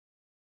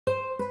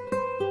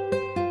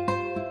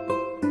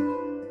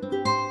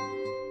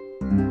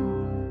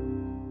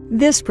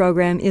This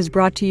program is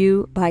brought to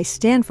you by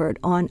Stanford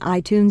on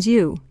iTunes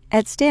U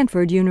at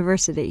Stanford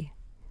University.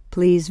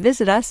 Please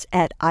visit us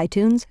at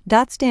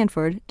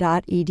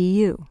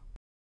itunes.stanford.edu.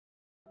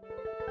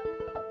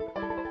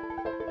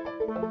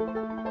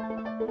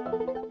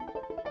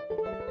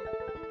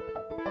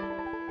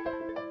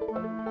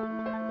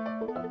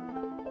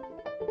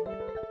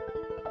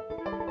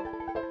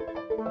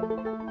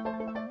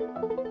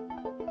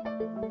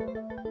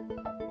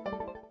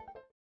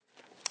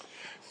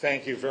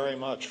 Thank you very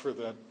much for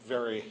that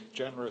very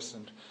generous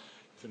and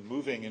even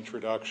moving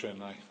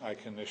introduction. I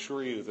can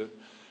assure you that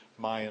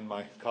my and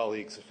my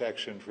colleagues'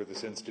 affection for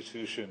this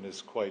institution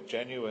is quite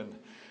genuine,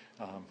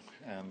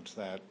 and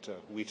that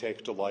we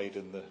take delight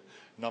in the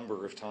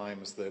number of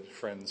times that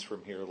friends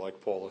from here,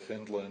 like Paula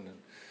Findlin and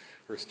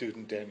her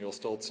student Daniel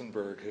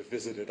Stolzenberg, have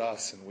visited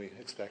us, and we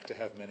expect to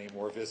have many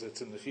more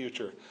visits in the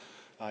future.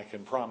 I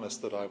can promise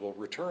that I will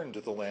return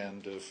to the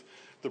land of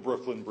the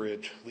Brooklyn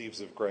Bridge,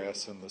 Leaves of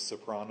Grass, and The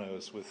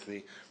Sopranos with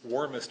the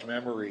warmest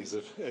memories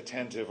of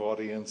attentive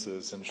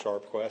audiences and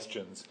sharp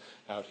questions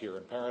out here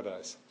in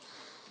paradise.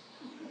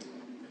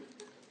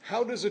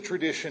 How does a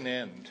tradition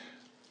end?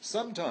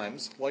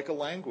 Sometimes, like a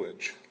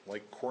language,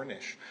 like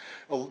Cornish,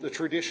 a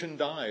tradition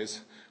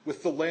dies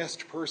with the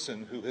last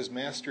person who has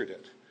mastered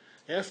it.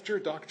 After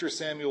Dr.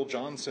 Samuel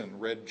Johnson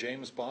read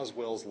James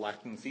Boswell's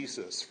Latin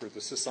thesis for the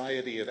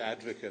Society of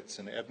Advocates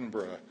in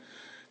Edinburgh,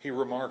 he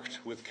remarked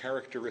with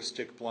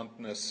characteristic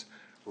bluntness,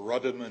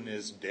 "Ruddiman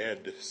is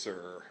dead,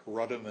 sir.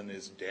 Ruddiman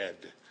is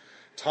dead."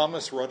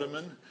 Thomas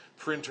Ruddiman,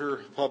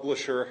 printer,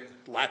 publisher,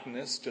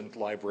 Latinist, and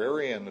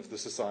librarian of the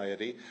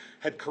Society,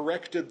 had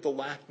corrected the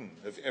Latin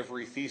of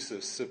every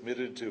thesis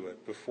submitted to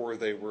it before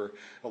they were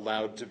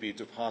allowed to be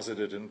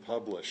deposited and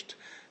published.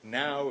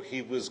 Now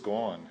he was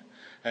gone,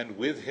 and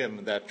with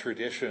him that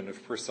tradition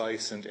of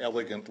precise and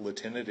elegant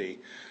Latinity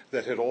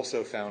that had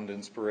also found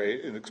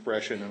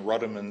expression in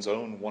Ruddiman's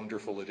own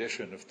wonderful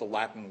edition of the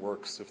Latin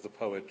works of the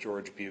poet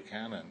George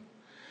Buchanan.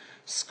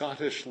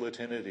 Scottish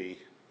Latinity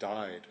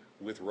died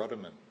with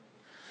Ruddiman.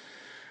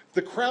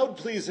 The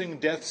crowd-pleasing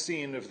death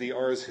scene of the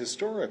Ars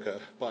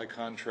Historica, by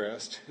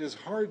contrast, is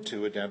hard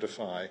to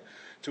identify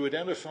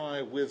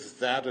with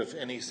that of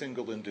any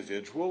single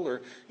individual,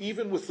 or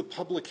even with the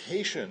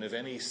publication of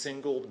any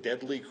single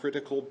deadly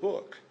critical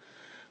book.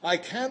 I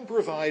can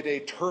provide a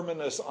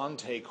terminus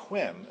ante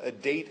quem, a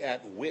date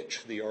at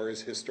which the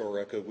Ars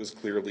Historica was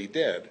clearly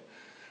dead.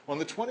 On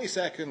the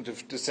 22nd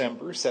of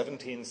December,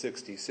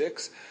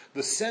 1766,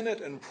 the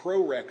Senate and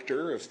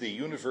Prorector of the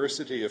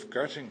University of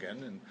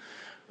Göttingen in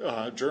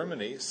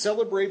Germany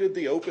celebrated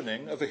the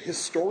opening of a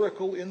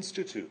historical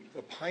institute,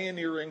 a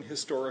pioneering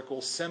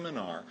historical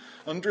seminar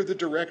under the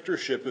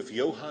directorship of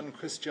Johann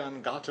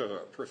Christian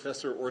Gatterer,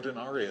 Professor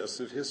Ordinarius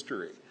of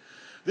History.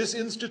 This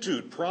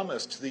institute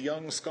promised the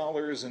young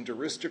scholars and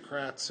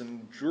aristocrats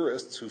and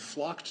jurists who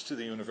flocked to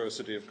the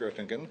University of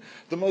Göttingen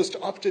the most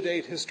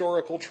up-to-date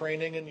historical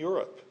training in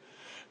Europe.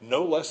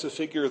 No less a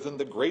figure than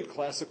the great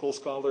classical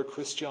scholar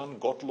Christian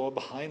Gottlob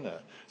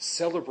Heine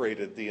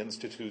celebrated the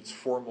Institute's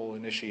formal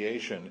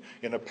initiation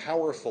in a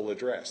powerful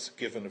address,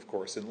 given, of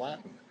course, in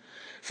Latin.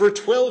 For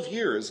 12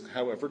 years,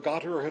 however,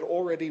 Gatterer had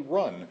already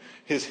run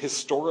his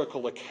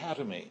historical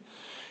academy.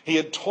 He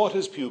had taught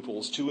his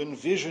pupils to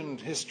envision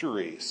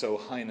history, so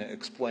Heine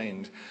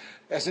explained,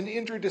 as an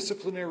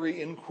interdisciplinary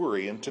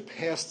inquiry into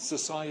past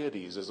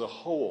societies as a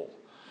whole.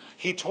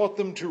 He taught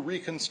them to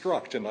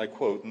reconstruct, and I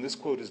quote, and this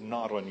quote is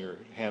not on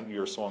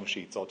your song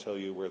sheets, I'll tell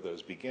you where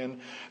those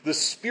begin, the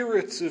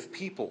spirits of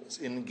peoples,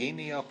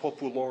 ingenia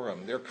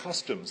populorum, their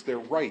customs, their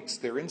rights,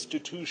 their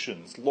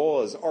institutions,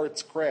 laws,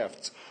 arts,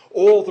 crafts,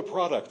 all the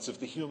products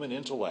of the human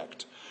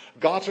intellect.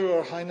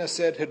 Gatterer, Heine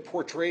said, had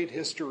portrayed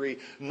history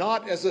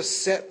not as a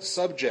set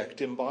subject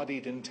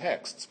embodied in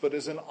texts, but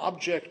as an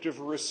object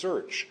of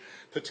research,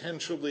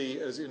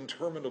 potentially as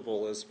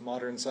interminable as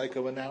modern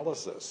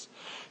psychoanalysis.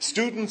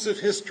 Students of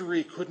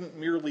history couldn't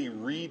merely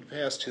read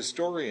past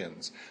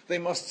historians. They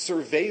must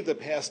survey the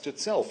past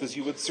itself as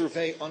you would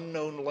survey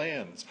unknown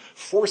lands,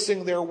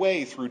 forcing their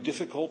way through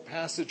difficult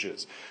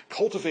passages,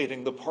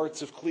 cultivating the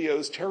parts of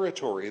Clio's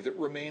territory that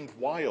remained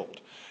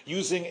wild,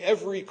 using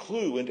every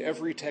clue and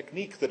every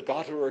technique that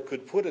Gatterer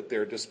could put at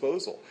their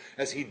disposal,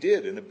 as he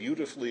did in a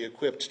beautifully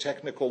equipped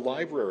technical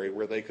library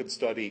where they could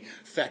study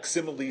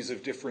facsimiles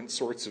of different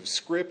sorts of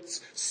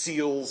scripts,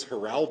 seals,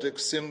 heraldic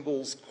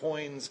symbols,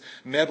 coins,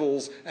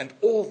 medals, and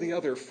all the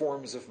other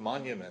forms of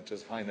monument,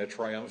 as Heine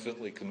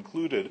triumphantly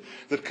concluded,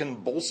 that can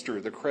bolster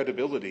the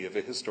credibility of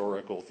a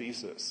historical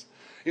thesis.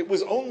 It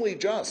was only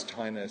just,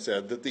 Heine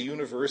said, that the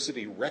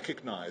university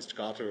recognized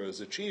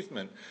Gatterer's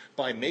achievement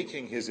by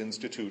making his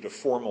institute a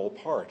formal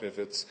part of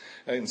its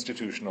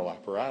institutional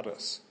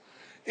apparatus.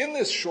 In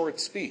this short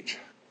speech,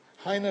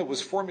 Heine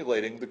was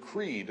formulating the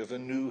creed of a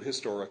new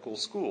historical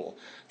school,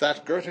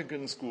 that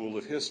Göttingen School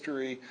of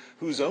History,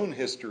 whose own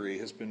history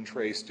has been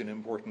traced in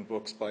important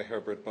books by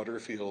Herbert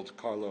Butterfield,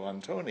 Carlo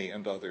Antoni,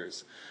 and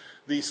others.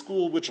 The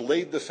school which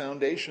laid the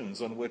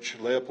foundations on which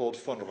Leopold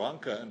von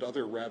Ranke and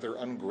other rather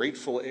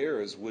ungrateful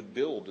heirs would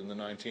build in the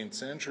 19th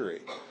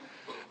century.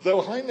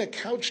 Though Heine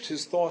couched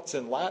his thoughts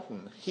in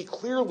Latin, he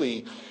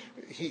clearly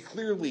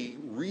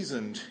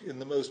reasoned in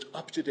the most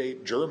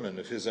up-to-date German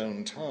of his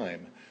own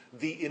time.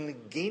 The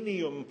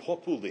ingenium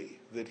populi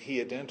that he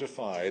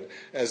identified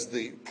as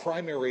the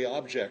primary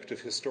object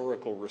of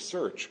historical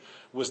research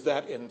was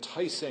that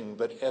enticing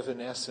but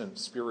evanescent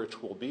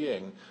spiritual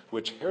being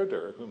which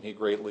Herder, whom he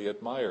greatly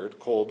admired,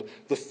 called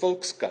the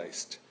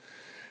Volksgeist.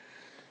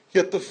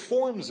 Yet the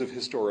forms of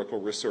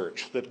historical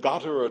research that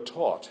Gotterer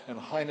taught and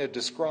Heine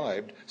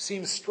described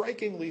seem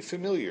strikingly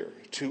familiar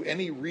to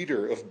any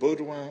reader of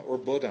Baudouin or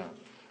Bodin.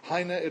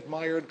 Heine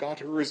admired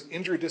Gotterer's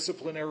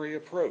interdisciplinary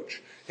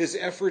approach, his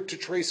effort to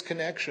trace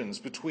connections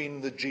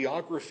between the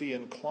geography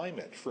and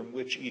climate from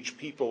which each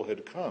people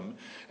had come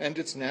and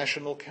its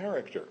national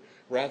character,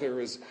 rather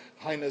as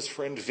Heine's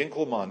friend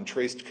Winckelmann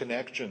traced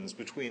connections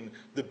between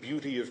the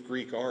beauty of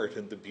Greek art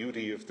and the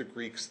beauty of the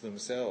Greeks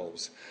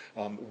themselves,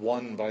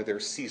 won by their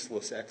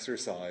ceaseless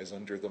exercise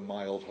under the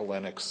mild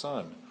Hellenic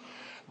sun.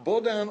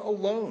 Bodin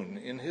alone,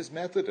 in his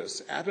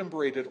Methodus,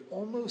 adumbrated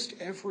almost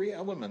every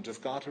element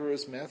of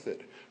Gotterer's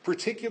method,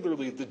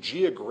 particularly the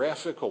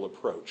geographical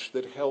approach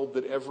that held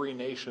that every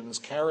nation's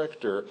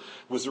character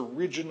was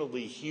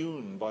originally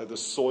hewn by the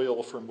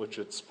soil from which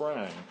it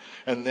sprang,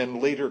 and then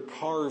later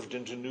carved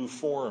into new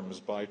forms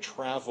by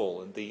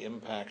travel and the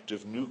impact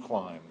of new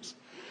climes.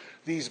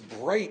 These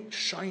bright,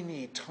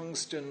 shiny,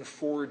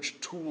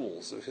 tungsten-forged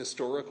tools of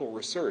historical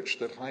research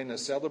that Heine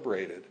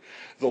celebrated,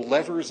 the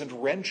levers and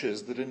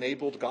wrenches that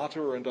enabled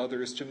Gotterer and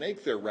others to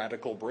make their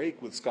radical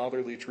break with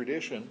scholarly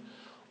tradition,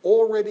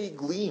 already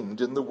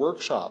gleamed in the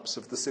workshops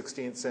of the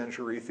 16th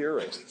century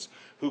theorists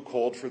who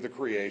called for the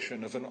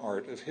creation of an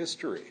art of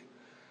history.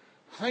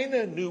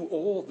 Heine knew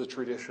all the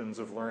traditions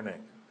of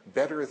learning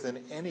better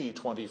than any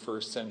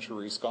 21st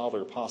century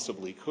scholar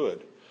possibly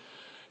could.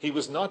 He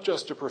was not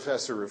just a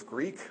professor of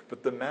Greek,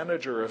 but the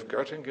manager of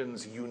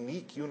Göttingen's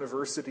unique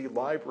university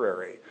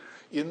library.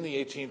 In the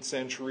 18th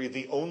century,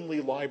 the only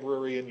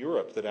library in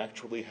Europe that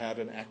actually had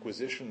an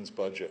acquisitions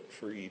budget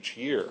for each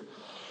year.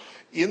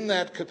 In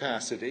that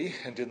capacity,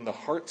 and in the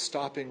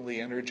heart-stoppingly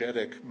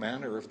energetic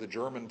manner of the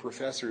German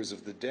professors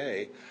of the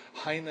day,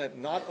 Heine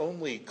not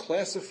only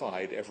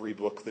classified every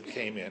book that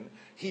came in,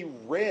 he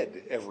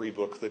read every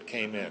book that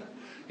came in.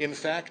 In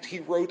fact, he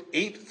wrote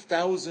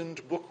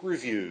 8,000 book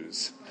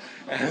reviews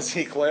as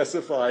he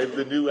classified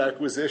the new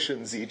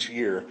acquisitions each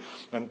year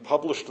and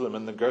published them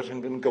in the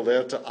Göttingen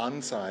Gelehrte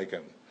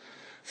Anzeigen.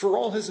 For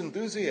all his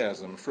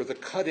enthusiasm for the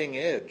cutting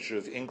edge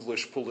of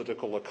English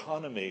political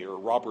economy or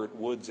Robert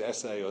Wood's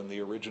essay on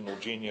the original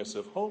genius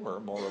of Homer,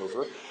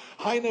 moreover,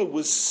 Heine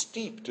was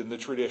steeped in the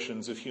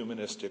traditions of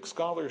humanistic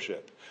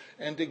scholarship.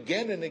 And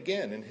again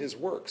in his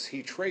works,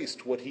 he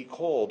traced what he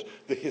called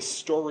the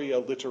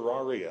historia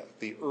literaria,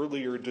 the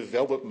earlier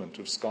development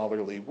of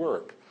scholarly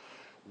work.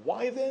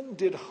 Why then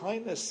did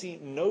Heine see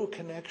no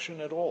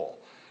connection at all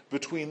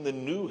between the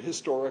new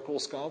historical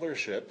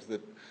scholarship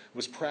that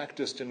was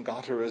practiced in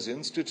Gotterer's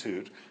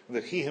Institute,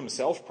 that he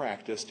himself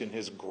practiced in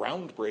his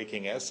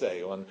groundbreaking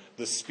essay on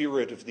the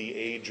spirit of the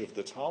age of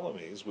the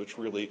Ptolemies, which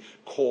really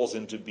calls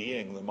into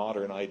being the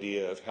modern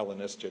idea of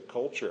Hellenistic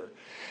culture,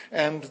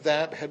 and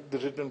that had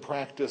been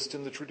practiced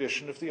in the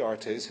tradition of the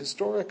Artes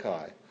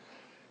Historicae?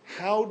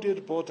 How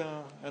did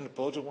Bodin and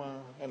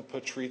Baudouin and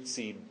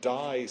Patrizzi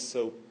die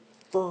so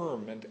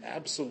firm and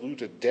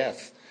absolute a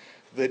death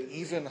that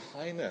even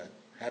Heine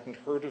hadn't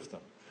heard of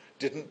them,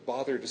 didn't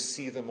bother to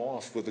see them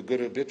off with a good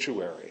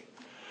obituary?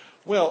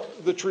 Well,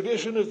 the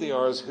tradition of the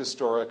Ars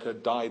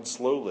Historica died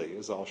slowly,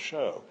 as I'll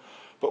show.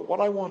 But what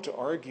I want to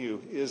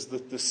argue is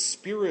that the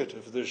spirit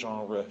of the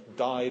genre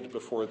died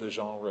before the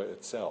genre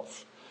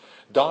itself.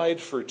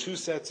 Died for two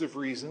sets of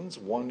reasons,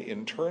 one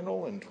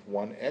internal and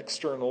one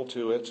external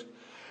to it,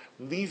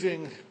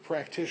 leaving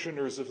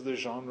practitioners of the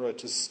genre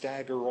to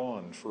stagger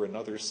on for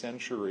another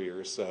century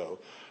or so,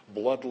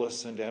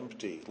 bloodless and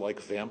empty,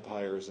 like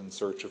vampires in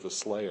search of a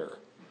slayer.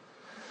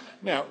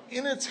 Now,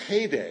 in its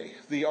heyday,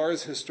 the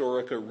Ars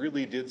Historica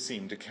really did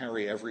seem to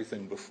carry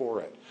everything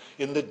before it.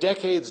 In the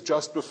decades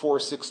just before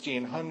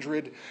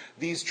 1600,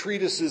 these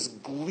treatises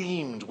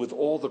gleamed with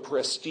all the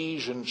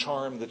prestige and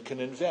charm that can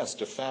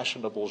invest a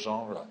fashionable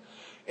genre.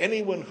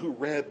 Anyone who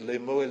read Les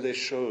Mots et les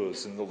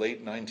Choses in the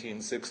late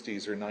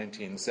 1960s or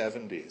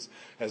 1970s,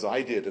 as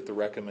I did at the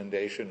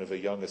recommendation of a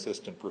young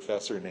assistant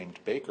professor named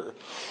Baker,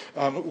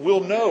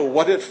 will know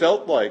what it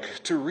felt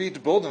like to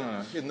read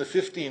Bodin in the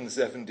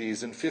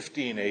 1570s and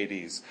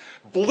 1580s.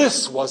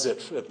 Bliss was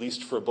it, at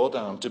least for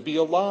Bodin, to be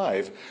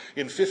alive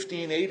in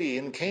 1580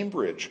 in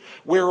Cambridge,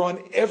 where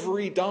on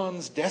every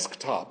Don's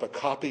desktop a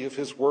copy of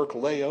his work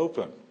lay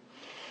open.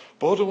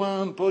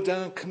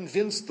 Bodin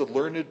convinced the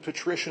learned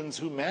patricians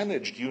who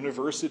managed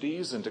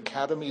universities and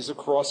academies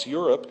across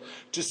Europe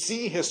to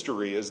see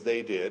history as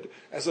they did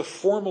as a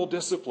formal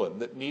discipline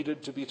that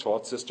needed to be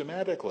taught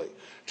systematically,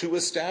 to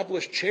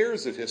establish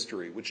chairs of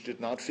history which did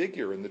not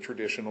figure in the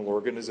traditional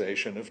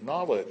organization of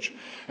knowledge,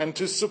 and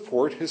to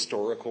support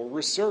historical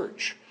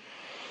research.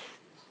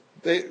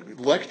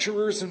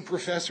 Lecturers and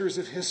professors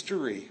of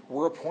history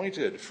were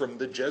appointed from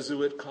the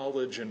Jesuit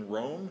college in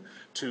Rome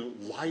to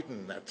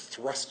Leiden, that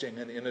thrusting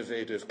and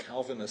innovative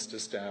Calvinist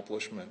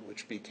establishment,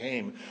 which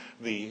became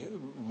the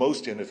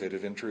most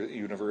innovative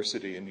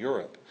university in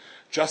Europe.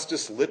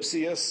 Justice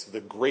Lipsius,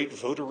 the great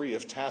votary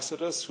of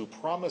Tacitus, who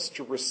promised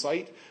to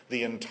recite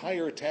the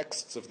entire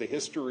texts of the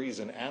histories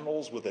and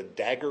annals with a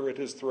dagger at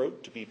his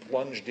throat to be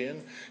plunged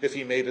in if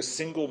he made a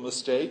single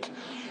mistake,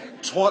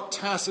 taught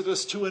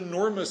Tacitus to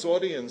enormous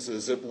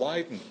audiences at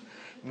Leiden.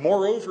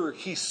 Moreover,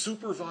 he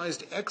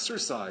supervised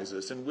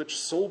exercises in which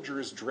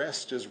soldiers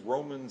dressed as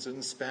Romans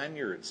and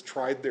Spaniards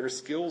tried their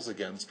skills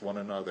against one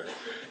another,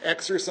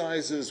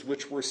 exercises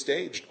which were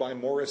staged by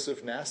Maurice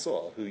of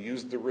Nassau, who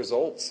used the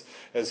results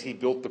as he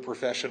built the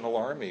professional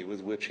army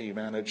with which he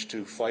managed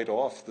to fight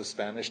off the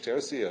Spanish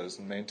tercios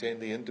and maintain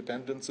the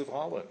independence of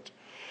Holland.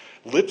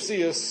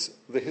 Lipsius,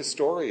 the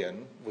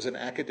historian, was an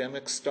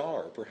academic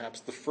star, perhaps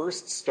the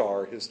first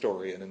star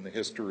historian in the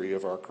history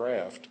of our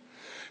craft.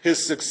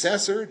 His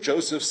successor,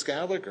 Joseph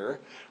Scaliger,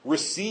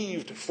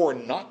 received for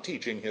not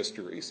teaching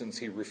history, since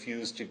he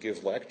refused to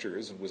give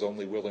lectures and was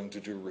only willing to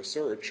do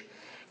research,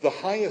 the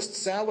highest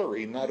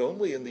salary not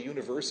only in the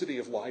University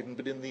of Leiden,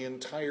 but in the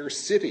entire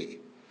city,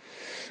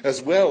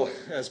 as well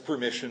as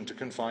permission to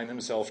confine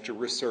himself to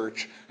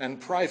research and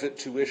private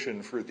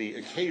tuition for the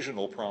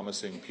occasional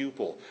promising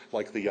pupil,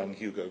 like the young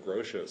Hugo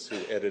Grotius,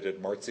 who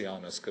edited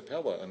Martianus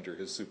Capella under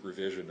his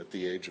supervision at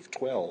the age of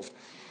 12.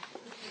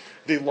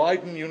 The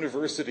Leiden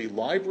University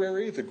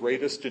Library, the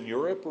greatest in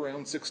Europe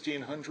around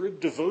 1600,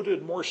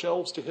 devoted more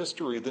shelves to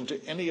history than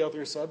to any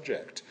other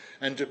subject,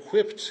 and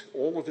equipped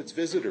all of its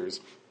visitors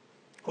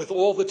with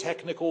all the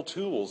technical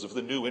tools of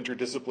the new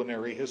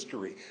interdisciplinary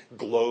history: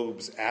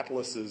 globes,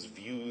 atlases,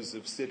 views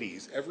of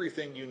cities,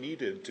 everything you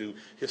needed to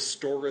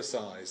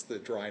historicize the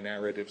dry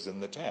narratives in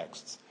the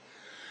texts.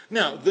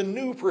 Now, the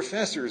new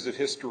professors of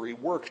history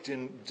worked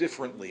in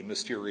differently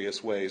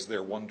mysterious ways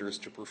their wonders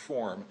to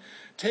perform.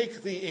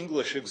 Take the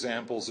English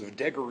examples of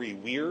Degery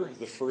Weir,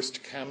 the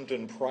first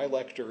Camden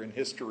Prelector in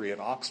history at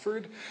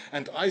Oxford,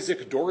 and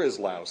Isaac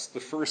Dorislaus, the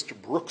first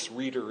Brooks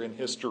Reader in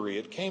history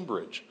at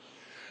Cambridge.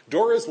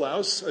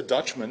 Dorislaus, a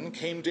Dutchman,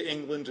 came to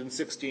England in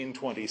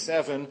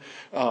 1627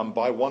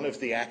 by one of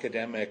the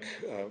academic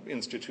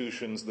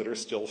institutions that are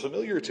still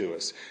familiar to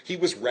us. He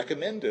was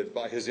recommended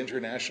by his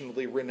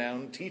internationally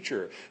renowned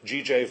teacher,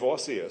 G.J.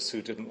 Vossius,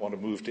 who didn't want to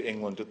move to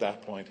England at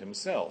that point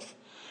himself.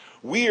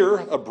 Weir,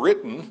 a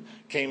Briton,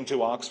 came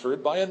to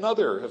Oxford by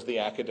another of the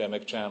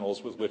academic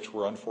channels with which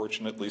we're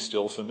unfortunately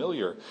still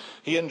familiar.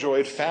 He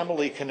enjoyed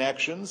family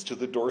connections to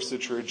the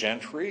Dorsetshire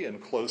gentry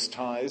and close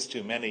ties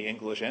to many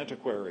English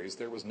antiquaries.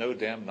 There was no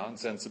damn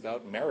nonsense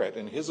about merit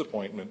in his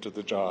appointment to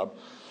the job.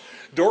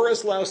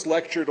 Dorislaus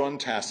lectured on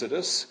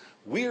Tacitus.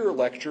 Weir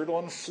lectured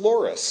on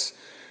Florus,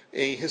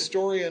 a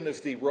historian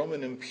of the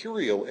Roman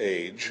imperial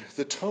age,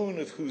 the tone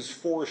of whose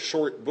 4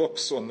 short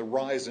books on the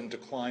rise and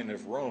decline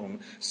of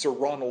Rome Sir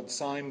Ronald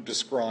Syme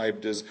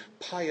described as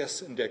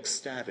pious and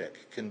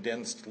ecstatic,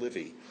 condensed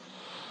Livy.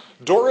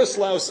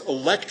 Dorislaus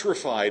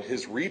electrified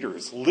his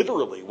readers.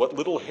 Literally, what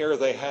little hair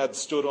they had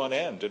stood on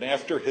end. And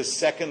after his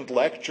second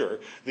lecture,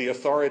 the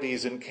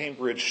authorities in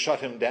Cambridge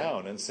shut him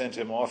down and sent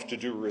him off to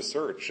do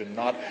research and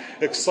not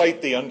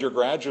excite the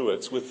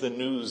undergraduates with the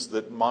news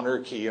that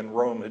monarchy in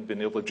Rome had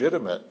been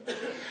illegitimate.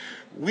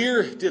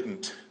 Weir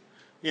didn't.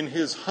 In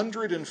his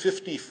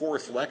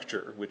 154th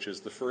lecture, which is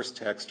the first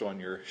text on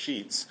your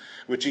sheets,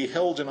 which he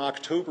held in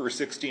October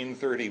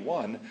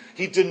 1631,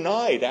 he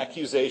denied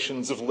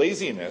accusations of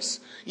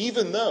laziness,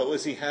 even though,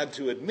 as he had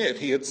to admit,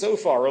 he had so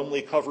far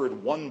only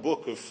covered one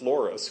book of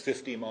Florus,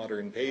 50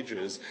 modern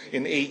pages,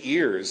 in 8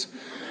 years.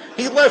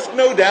 He left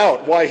no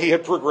doubt why he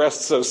had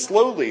progressed so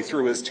slowly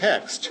through his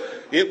text.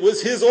 It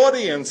was his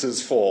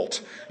audience's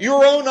fault.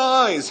 Your own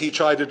eyes, he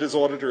chided his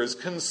auditors,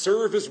 can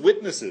serve as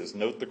witnesses.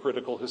 Note the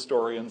critical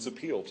historian's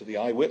appeal to the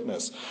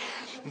eyewitness.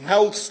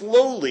 How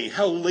slowly,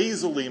 how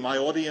lazily my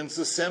audience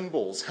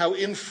assembles, how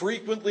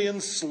infrequently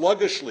and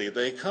sluggishly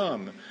they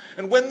come.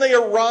 And when they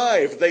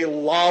arrive, they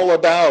loll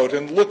about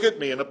and look at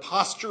me in a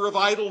posture of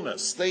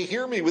idleness. They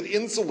hear me with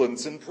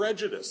insolence and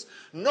prejudice.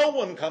 No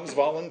one comes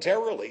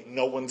voluntarily.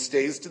 No one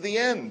stays to the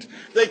end.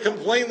 They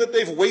complain that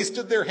they've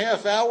wasted their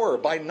half hour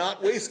by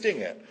not wasting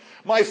it.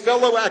 My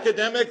fellow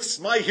academics,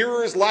 my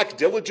hearers lack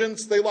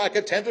diligence, they lack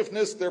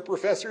attentiveness, their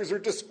professors are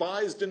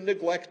despised and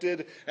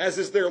neglected, as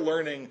is their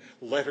learning.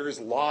 Letters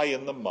lie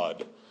in the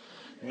mud.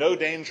 No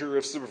danger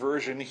of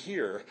subversion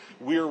here.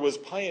 Weir was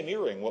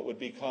pioneering what would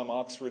become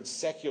Oxford's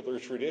secular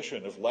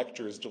tradition of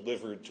lectures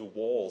delivered to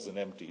walls and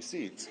empty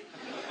seats.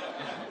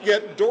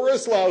 Yet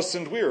Dorislaus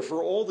and Weir,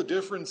 for all the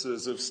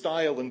differences of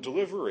style and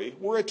delivery,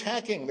 were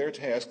attacking their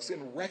tasks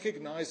in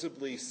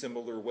recognizably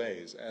similar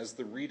ways, as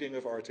the reading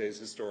of Artes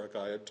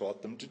Historicae had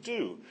taught them to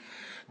do.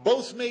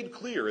 Both made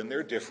clear in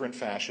their different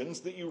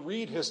fashions that you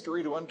read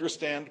history to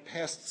understand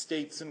past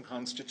states and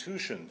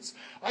constitutions.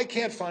 I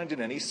can't find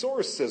in any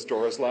source, says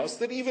Dorislaus,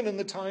 that even in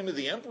the time of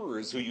the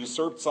emperors who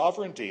usurped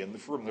sovereignty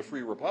from the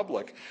Free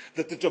Republic,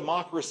 that the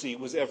democracy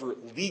was ever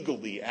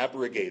legally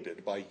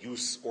abrogated by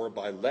use or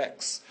by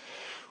lex.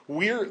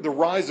 The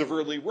rise of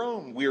early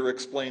Rome, Weir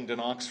explained in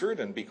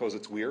Oxford, and because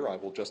it's Weir, I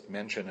will just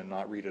mention and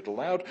not read it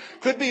aloud,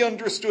 could be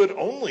understood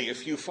only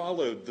if you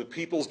followed the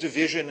people's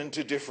division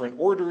into different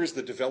orders,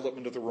 the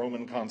development of the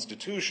Roman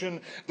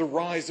constitution, the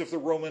rise of the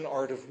Roman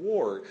art of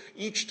war,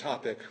 each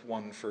topic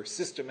one for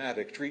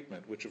systematic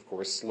treatment, which of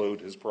course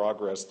slowed his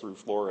progress through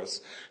Florus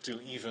to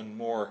even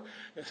more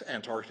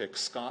Antarctic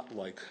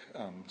Scott-like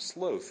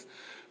sloth.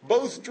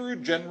 Both drew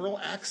general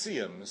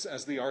axioms,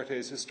 as the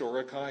Artes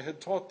Historicae had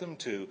taught them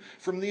to,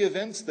 from the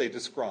events they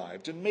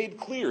described, and made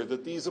clear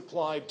that these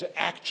applied to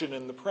action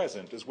in the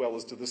present as well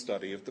as to the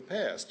study of the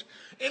past.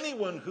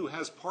 Anyone who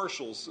has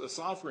partial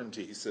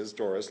sovereignty, says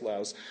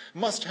Dorislaus,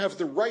 must have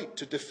the right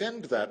to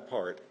defend that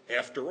part.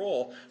 After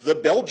all, the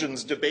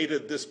Belgians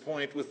debated this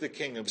point with the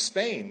King of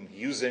Spain,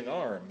 using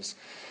arms.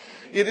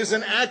 It is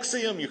an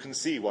axiom, you can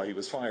see why he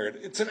was fired,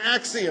 it's an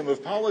axiom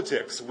of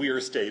politics,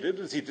 Weir stated,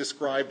 as he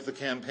described the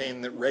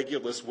campaign that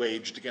Regulus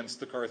waged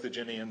against the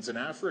Carthaginians in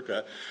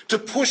Africa, to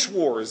push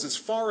wars as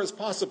far as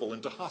possible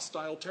into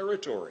hostile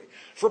territory.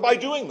 For by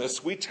doing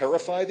this, we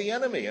terrify the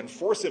enemy and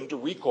force him to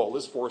recall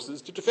his forces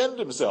to defend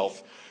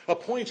himself, a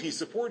point he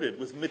supported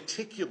with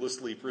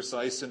meticulously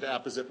precise and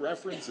apposite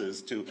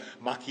references to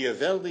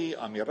Machiavelli,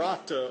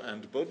 Amirata,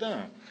 and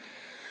Baudin.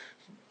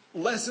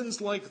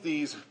 Lessons like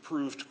these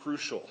proved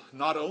crucial,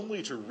 not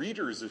only to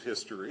readers of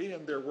history,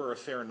 and there were a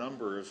fair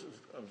number of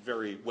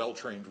very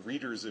well-trained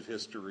readers of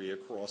history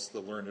across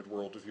the learned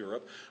world of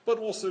Europe, but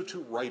also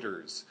to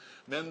writers.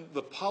 Then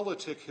the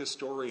politic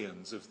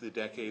historians of the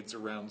decades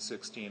around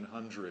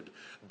 1600,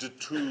 de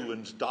Thou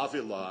and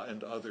Davila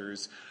and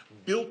others,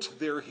 built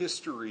their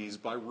histories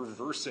by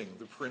reversing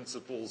the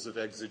principles of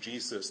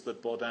exegesis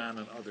that Baudin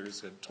and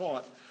others had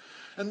taught.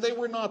 And they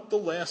were not the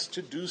last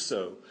to do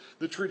so.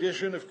 The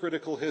tradition of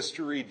critical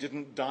history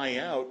didn't die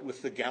out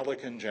with the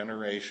Gallican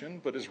generation,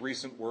 but as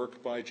recent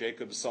work by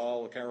Jacob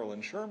Saul,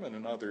 Carolyn Sherman,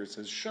 and others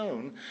has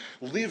shown,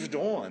 lived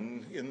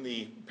on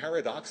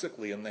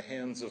paradoxically in the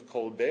hands of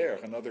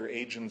Colbert and other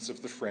agents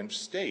of the French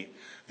state.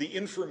 The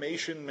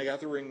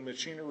information-gathering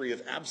machinery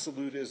of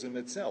absolutism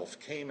itself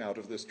came out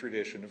of this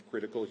tradition of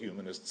critical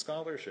humanist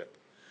scholarship.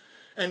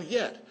 And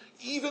yet,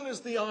 even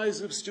as the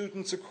eyes of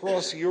students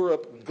across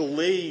Europe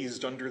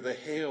glazed under the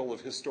hail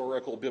of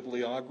historical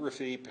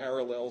bibliography,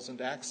 parallels,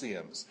 and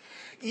axioms,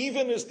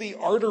 even as the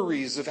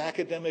arteries of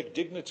academic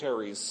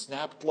dignitaries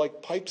snapped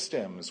like pipe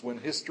stems when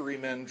history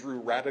men drew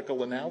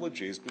radical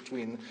analogies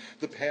between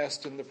the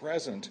past and the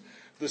present,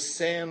 the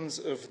sands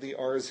of the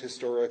Ars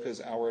Historica's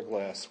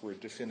hourglass were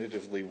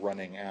definitively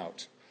running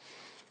out.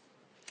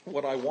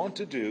 What I want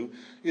to do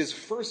is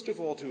first of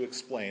all to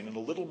explain in a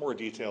little more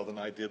detail than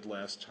I did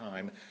last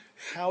time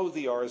how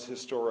the Ars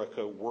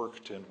Historica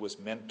worked and was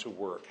meant to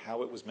work,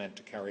 how it was meant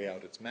to carry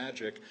out its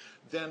magic.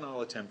 Then I'll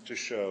attempt to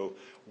show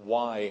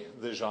why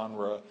the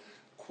genre,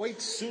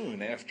 quite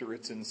soon after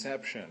its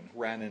inception,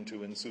 ran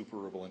into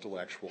insuperable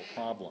intellectual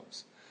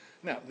problems.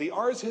 Now, the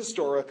Ars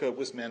Historica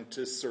was meant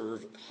to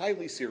serve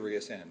highly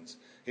serious ends.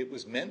 It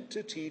was meant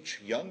to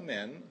teach young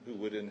men who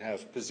would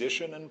have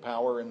position and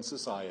power in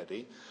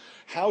society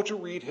how to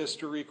read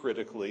history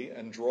critically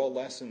and draw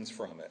lessons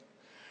from it,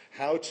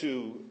 how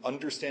to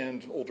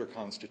understand older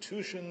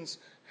constitutions,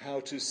 how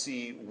to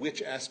see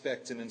which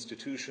aspects and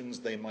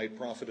institutions they might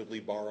profitably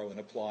borrow and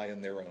apply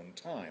in their own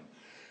time.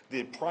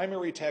 The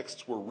primary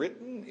texts were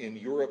written in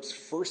Europe's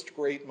first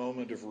great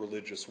moment of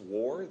religious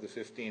war, the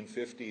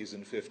 1550s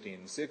and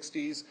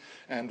 1560s,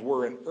 and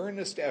were an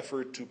earnest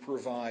effort to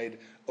provide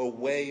a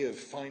way of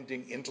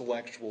finding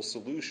intellectual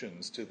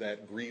solutions to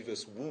that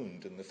grievous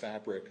wound in the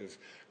fabric of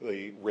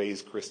the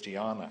Res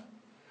Christiana.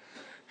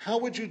 How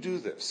would you do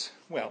this?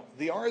 Well,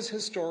 the Ars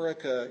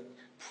Historica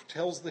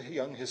tells the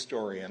young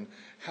historian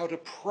how to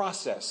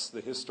process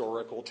the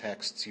historical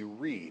texts you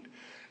read,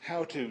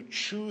 how to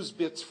choose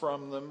bits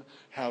from them,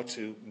 how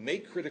to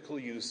make critical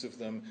use of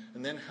them,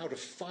 and then how to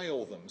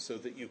file them so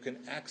that you can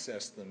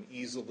access them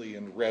easily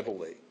and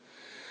readily.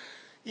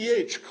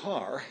 E.H.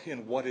 Carr,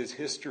 in What is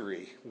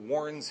History,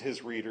 warns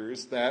his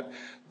readers that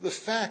the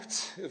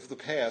facts of the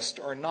past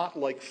are not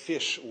like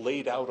fish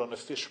laid out on a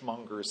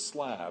fishmonger's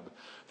slab.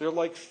 They're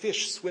like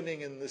fish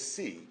swimming in the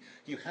sea.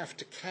 You have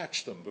to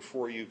catch them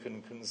before you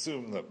can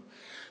consume them.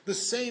 The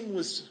same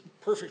was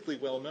perfectly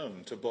well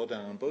known to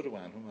Baudin and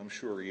Baudouin, whom I'm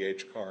sure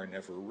E.H. Carr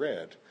never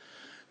read.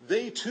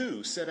 They,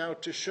 too, set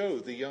out to show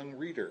the young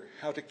reader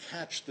how to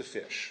catch the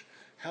fish,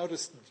 how to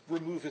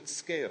remove its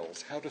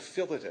scales, how to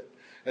fillet it,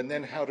 and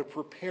then how to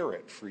prepare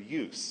it for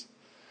use.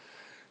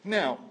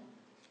 Now,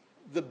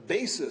 the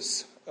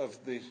basis of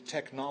the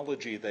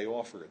technology they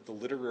offered, the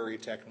literary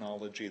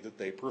technology that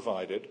they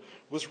provided,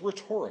 was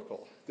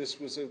rhetorical. This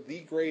was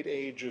the great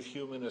age of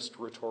humanist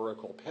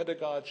rhetorical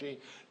pedagogy.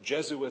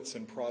 Jesuits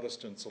and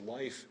Protestants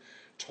alike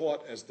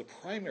taught as the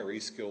primary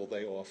skill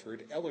they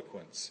offered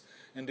eloquence.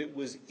 And it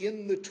was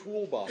in the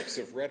toolbox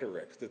of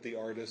rhetoric that the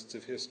artists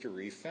of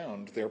history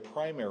found their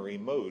primary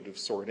mode of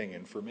sorting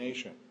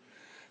information.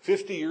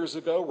 50 years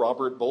ago,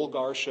 Robert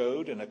Bulgar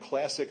showed in a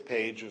classic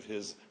page of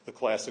The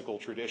Classical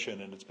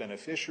Tradition and Its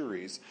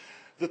Beneficiaries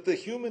that the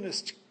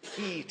humanist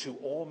key to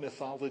all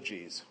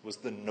mythologies was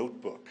the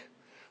notebook.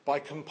 By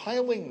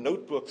compiling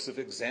notebooks of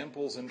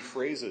examples and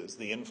phrases,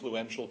 the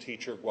influential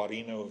teacher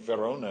Guarino of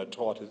Verona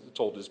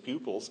told his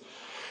pupils,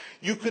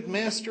 you could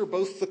master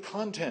both the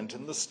content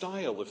and the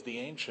style of the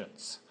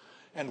ancients.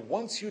 And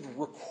once you'd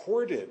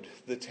recorded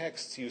the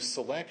texts you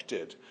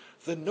selected,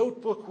 the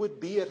notebook would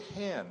be at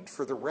hand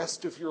for the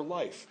rest of your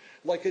life,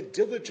 like a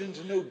diligent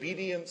and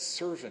obedient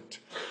servant,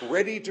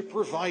 ready to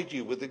provide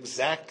you with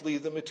exactly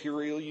the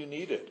material you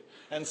needed.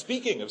 And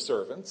speaking of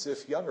servants,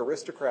 if young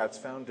aristocrats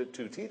found it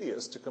too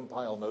tedious to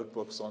compile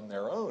notebooks on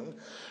their own,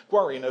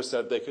 Guarino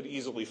said they could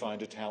easily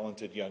find a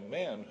talented young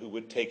man who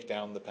would take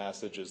down the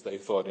passages they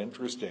thought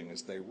interesting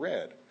as they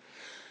read.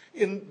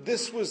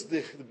 This was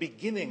the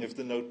beginning of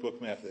the notebook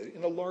method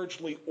in a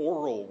largely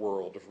oral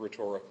world of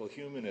rhetorical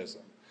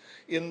humanism.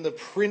 In the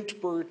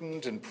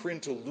print-burdened and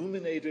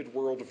print-illuminated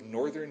world of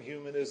Northern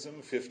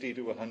humanism, 50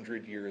 to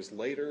 100 years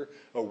later,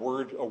 a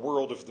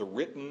world of the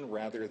written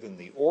rather than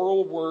the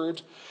oral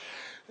word,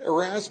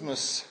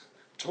 Erasmus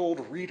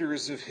told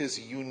readers of his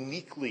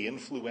uniquely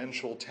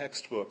influential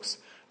textbooks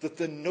that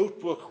the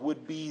notebook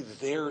would be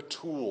their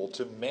tool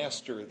to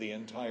master the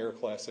entire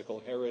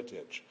classical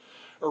heritage.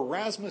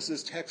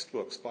 Erasmus's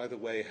textbooks, by the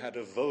way, had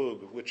a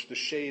vogue which the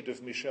shade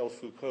of Michel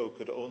Foucault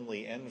could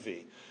only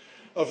envy.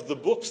 Of the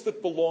books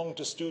that belonged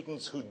to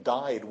students who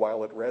died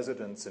while at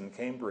residence in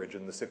Cambridge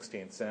in the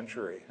 16th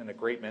century, and a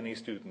great many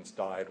students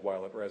died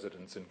while at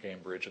residence in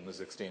Cambridge in the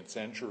 16th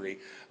century,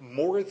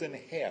 more than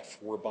half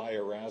were by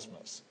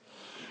Erasmus.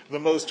 The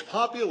most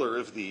popular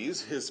of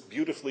these, his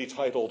beautifully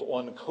titled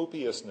On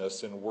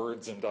Copiousness in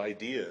Words and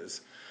Ideas,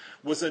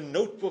 was a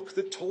notebook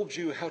that told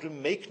you how to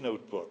make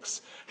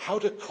notebooks, how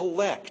to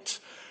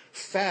collect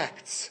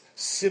facts,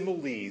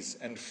 similes,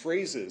 and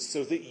phrases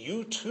so that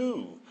you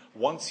too,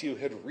 once you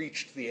had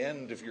reached the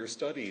end of your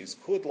studies,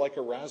 could, like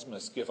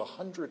Erasmus, give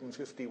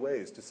 150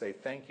 ways to say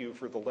thank you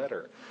for the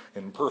letter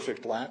in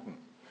perfect Latin.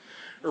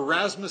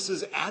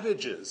 Erasmus's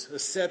Adages, a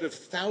set of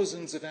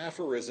thousands of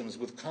aphorisms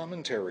with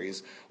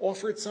commentaries,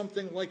 offered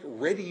something like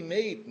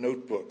ready-made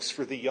notebooks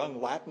for the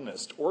young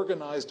Latinist,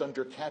 organized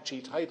under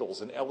catchy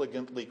titles and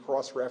elegantly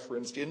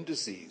cross-referenced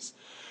indices.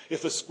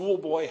 If a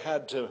schoolboy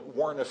had to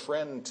warn a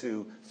friend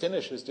to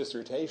finish his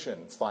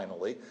dissertation,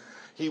 finally,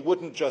 he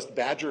wouldn't just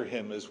badger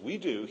him as we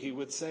do. He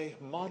would say,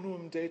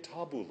 manum de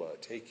tabula,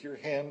 take your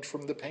hand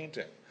from the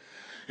painting.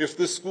 If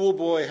the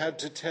schoolboy had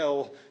to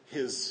tell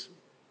his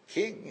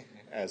king,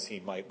 as he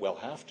might well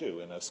have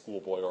to in a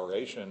schoolboy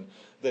oration,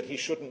 that he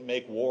shouldn't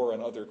make war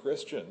on other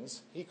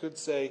Christians, he could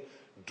say,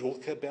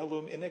 dulce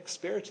bellum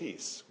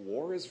inexpertis.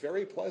 War is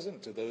very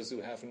pleasant to those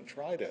who haven't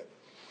tried it.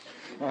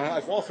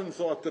 I've often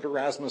thought that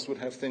Erasmus would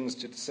have things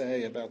to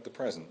say about the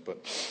present,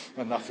 but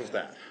enough of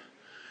that.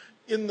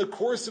 In the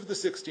course of the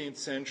 16th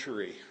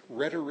century,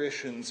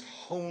 rhetoricians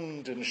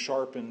honed and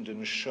sharpened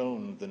and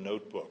shoned the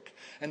notebook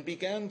and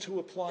began to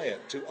apply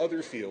it to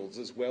other fields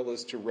as well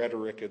as to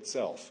rhetoric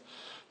itself.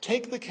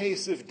 Take the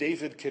case of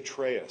David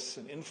Chytraeus,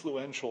 an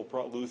influential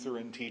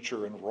Lutheran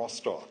teacher in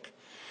Rostock.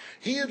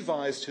 He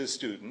advised his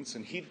students,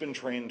 and he'd been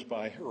trained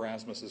by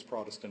Erasmus's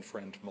Protestant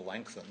friend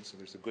Melanchthon, so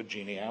there's a good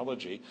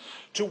genealogy,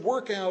 to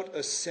work out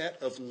a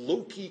set of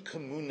loci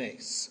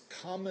communes,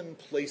 common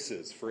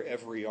places for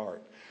every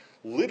art.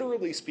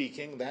 Literally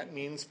speaking, that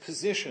means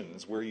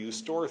positions where you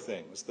store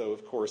things, though,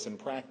 of course, in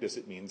practice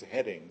it means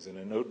headings in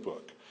a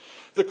notebook.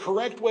 The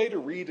correct way to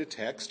read a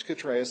text,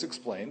 Chytraeus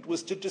explained,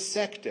 was to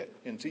dissect it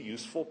into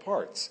useful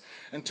parts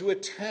and to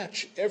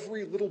attach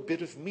every little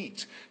bit of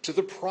meat to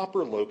the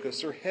proper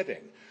locus or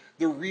heading.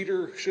 The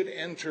reader should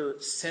enter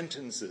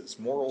sentences,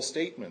 moral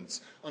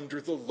statements,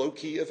 under the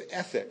loci of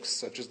ethics,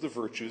 such as the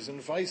virtues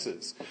and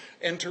vices.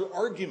 Enter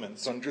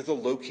arguments under the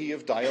loci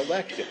of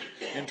dialectic.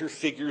 Enter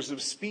figures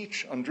of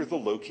speech under the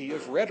loci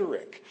of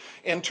rhetoric.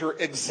 Enter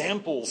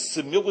examples,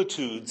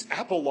 similitudes,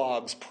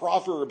 apologues,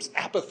 proverbs,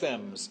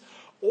 apothegms,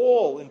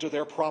 all into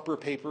their proper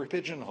paper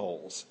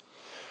pigeonholes.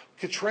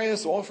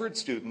 Chytraeus offered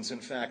students,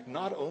 in fact,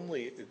 not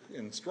only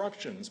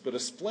instructions, but a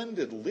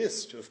splendid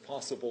list of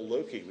possible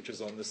loci, which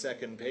is on the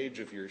second page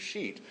of your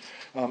sheet.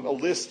 A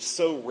list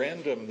so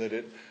random that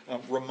it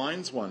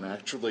reminds one,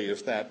 actually,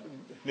 of that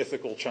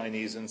mythical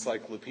Chinese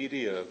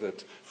encyclopedia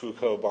that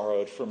Foucault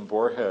borrowed from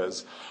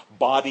Borges.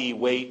 Body,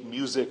 weight,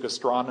 music,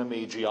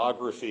 astronomy,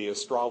 geography,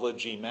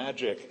 astrology,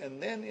 magic,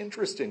 and then,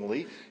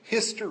 interestingly,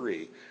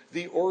 history.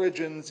 The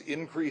origins,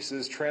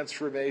 increases,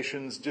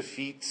 transformations,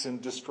 defeats,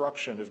 and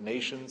destruction of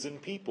nations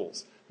and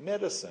peoples,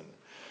 medicine,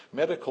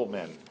 medical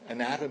men,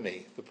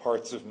 anatomy, the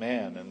parts of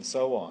man, and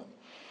so on.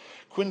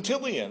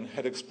 Quintilian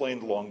had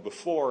explained long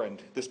before,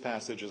 and this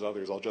passage, as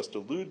others I'll just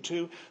allude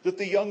to, that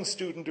the young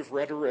student of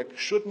rhetoric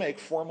should make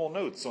formal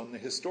notes on the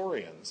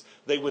historians.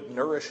 They would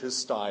nourish his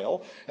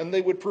style, and they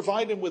would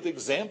provide him with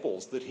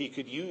examples that he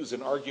could use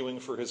in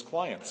arguing for his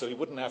clients, so he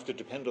wouldn't have to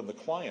depend on the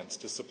clients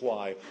to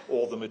supply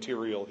all the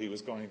material he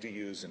was going to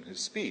use in his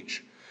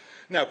speech.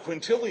 Now,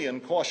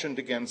 Quintilian cautioned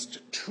against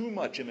too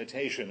much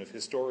imitation of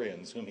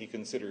historians whom he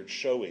considered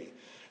showy.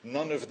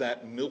 None of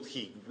that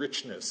milky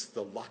richness,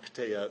 the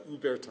lactea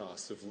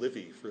ubertas of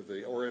Livy for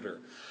the orator.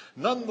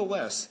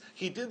 Nonetheless,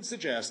 he did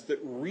suggest that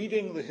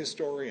reading the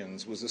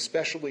historians was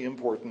especially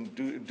important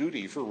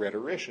duty for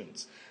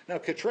rhetoricians. Now,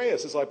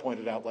 Chytraeus, as I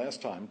pointed out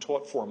last time,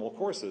 taught formal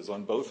courses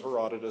on both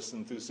Herodotus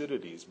and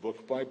Thucydides,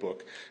 book by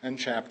book and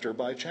chapter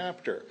by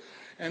chapter.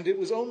 And it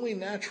was only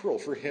natural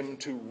for him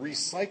to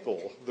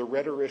recycle the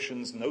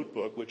rhetorician's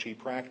notebook, which he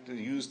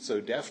used so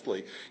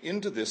deftly,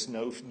 into this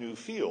new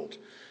field.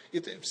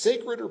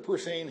 Sacred or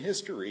profane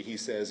history, he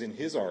says in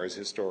his Ars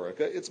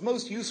Historica, it's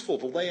most useful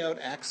to lay out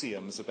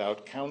axioms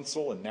about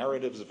counsel and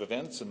narratives of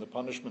events and the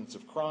punishments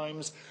of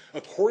crimes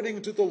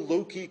according to the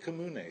loci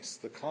communes,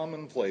 the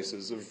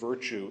commonplaces of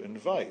virtue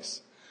and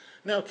vice.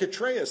 Now,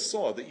 Chytraeus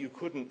saw that you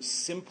couldn't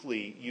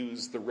simply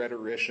use the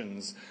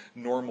rhetorician's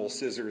normal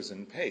scissors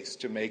and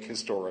paste to make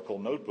historical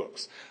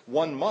notebooks.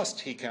 One must,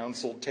 he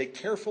counseled, take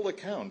careful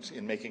account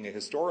in making a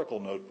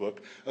historical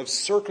notebook of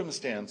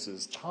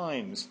circumstances,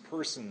 times,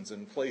 persons,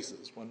 and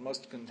places. One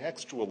must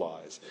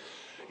contextualize.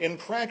 In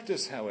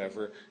practice,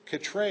 however,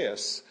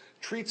 Chytraeus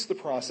treats the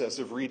process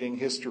of reading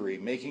history,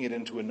 making it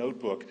into a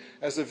notebook,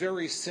 as a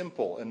very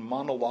simple and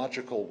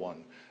monological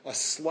one, a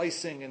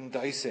slicing and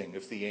dicing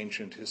of the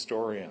ancient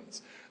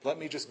historians. Let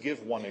me just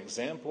give one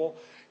example.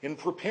 In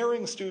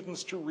preparing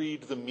students to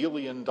read the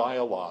Melian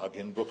dialogue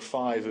in Book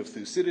 5 of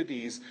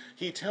Thucydides,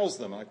 he tells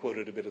them, I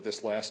quoted a bit of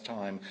this last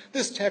time,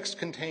 this text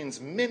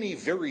contains many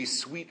very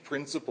sweet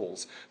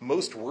principles,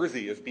 most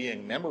worthy of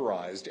being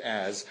memorized,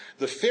 as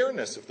the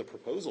fairness of the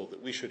proposal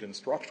that we should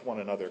instruct one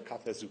another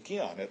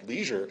kathezukion at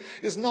leisure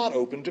is not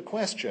open to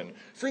question.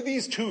 For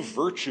these two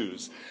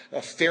virtues,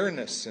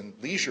 fairness and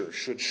leisure,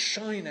 should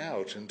shine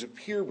out and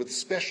appear with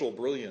special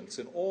brilliance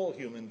in all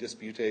human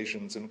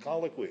disputations and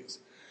colloquies.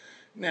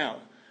 Now,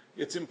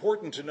 it's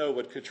important to know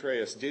what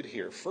Chytraeus did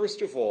here.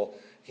 First of all,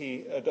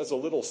 he does a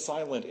little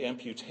silent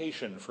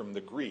amputation from the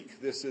Greek.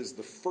 This is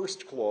the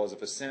first clause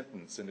of a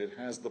sentence, and it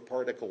has the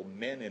particle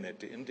men in it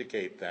to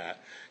indicate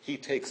that. He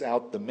takes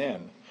out the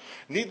men.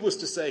 Needless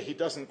to say, he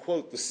doesn't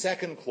quote the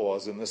second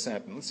clause in the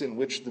sentence, in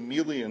which the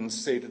Melians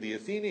say to the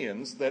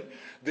Athenians that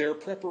their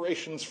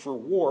preparations for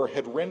war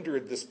had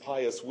rendered this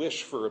pious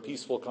wish for a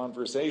peaceful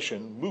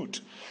conversation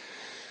moot.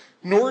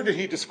 Nor did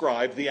he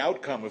describe the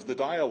outcome of the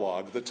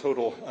dialogue, the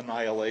total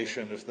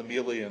annihilation of the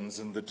Melians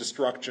and the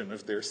destruction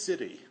of their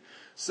city.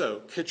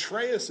 So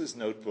Chytraeus'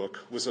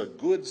 notebook was a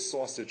good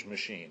sausage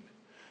machine.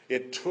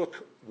 It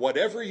took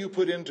whatever you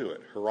put into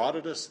it,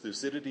 Herodotus,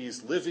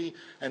 Thucydides, Livy,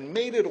 and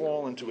made it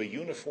all into a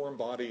uniform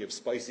body of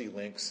spicy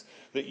links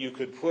that you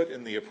could put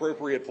in the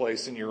appropriate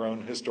place in your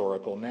own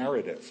historical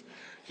narrative.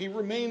 He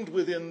remained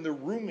within the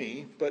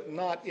roomy but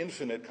not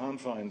infinite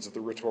confines of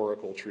the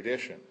rhetorical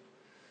tradition.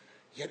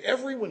 Yet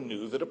everyone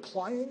knew that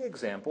applying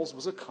examples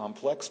was a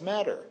complex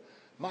matter.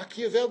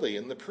 Machiavelli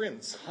in The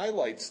Prince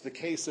highlights the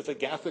case of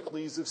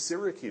Agathocles of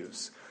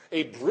Syracuse,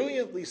 a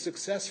brilliantly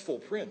successful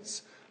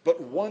prince, but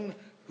one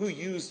who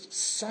used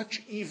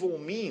such evil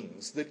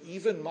means that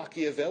even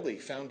Machiavelli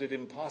found it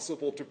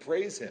impossible to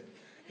praise him,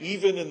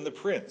 even in The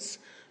Prince.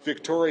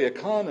 Victoria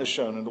Kahn has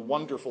shown in a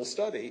wonderful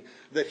study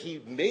that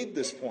he made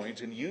this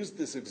point and used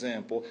this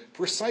example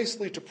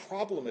precisely to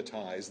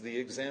problematize the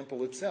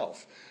example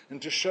itself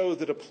and to show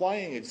that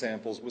applying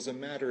examples was a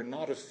matter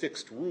not of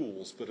fixed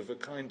rules, but of a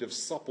kind of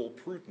supple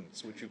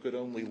prudence which you could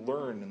only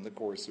learn in the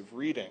course of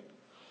reading.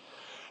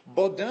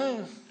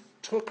 Bodin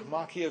took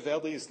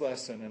Machiavelli's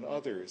lesson and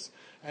others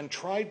and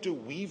tried to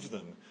weave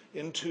them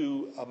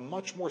into a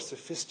much more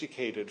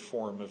sophisticated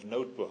form of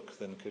notebook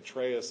than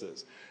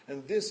Chytraeus's.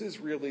 And this is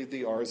really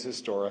the Ars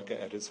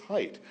Historica at its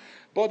height.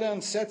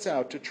 Bodin sets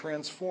out to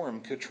transform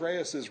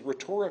Chytraeus's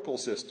rhetorical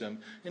system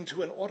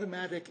into an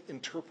automatic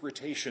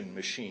interpretation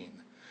machine.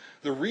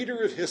 The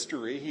reader of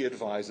history, he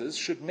advises,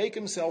 should make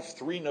himself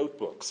 3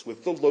 notebooks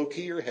with the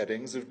loci or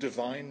headings of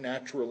divine,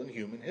 natural, and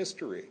human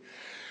history.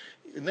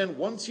 And then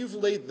once you've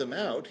laid them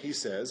out, he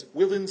says,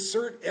 we'll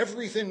insert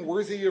everything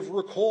worthy of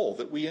recall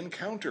that we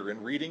encounter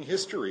in reading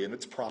history in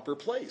its proper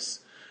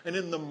place. And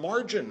in the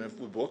margin of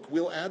the book,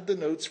 we'll add the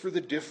notes for the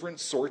different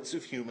sorts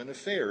of human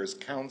affairs,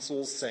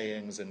 counsels,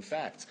 sayings, and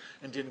facts,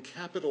 and in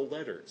capital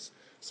letters.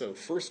 So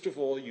first of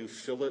all, you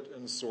fillet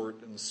and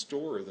sort and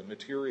store the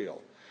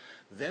material.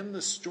 Then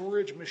the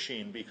storage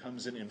machine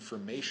becomes an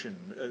interpretation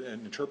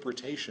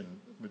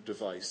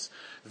device.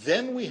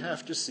 Then we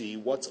have to see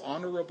what's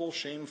honorable,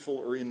 shameful,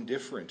 or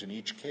indifferent in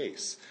each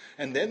case.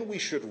 And then we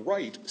should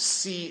write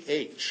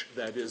CH,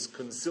 that is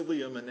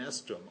concilium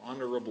honestum,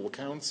 honorable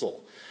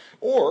counsel.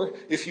 Or,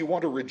 if you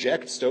want to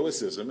reject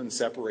Stoicism and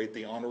separate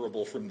the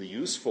honorable from the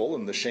useful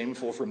and the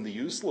shameful from the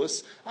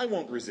useless, I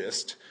won't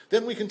resist.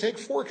 Then we can take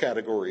 4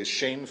 categories: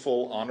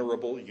 shameful,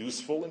 honorable,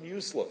 useful, and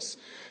useless.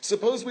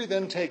 Suppose we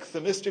then take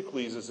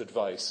Themistocles'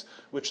 advice,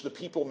 which the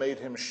people made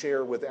him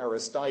share with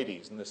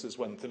Aristides, and this is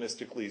when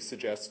Themistocles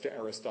suggests to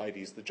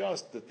Aristides the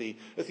Just that the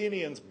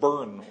Athenians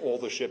burn all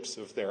the ships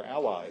of their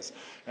allies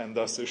and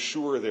thus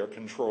assure their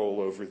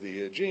control over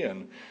the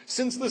Aegean.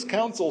 Since this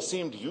counsel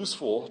seemed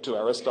useful to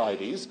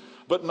Aristides,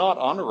 but not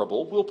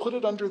honorable, we'll put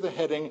it under the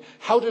heading,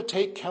 How to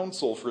Take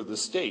Counsel for the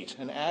State,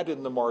 and add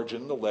in the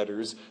margin the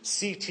letters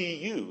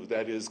CTU,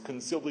 that is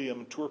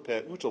Concilium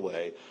Turpe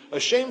Utile, a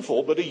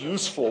shameful but a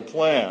useful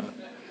plan.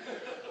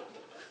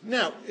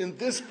 Now, in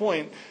this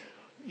point,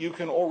 you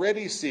can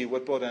already see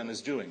what Bodin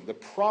is doing. The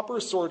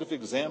proper sort of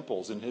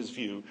examples, in his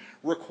view,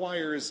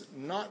 requires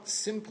not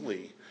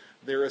simply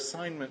their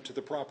assignment to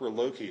the proper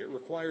loci. It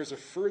requires a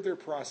further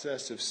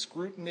process of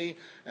scrutiny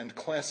and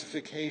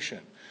classification.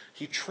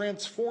 He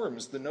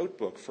transforms the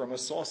notebook from a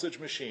sausage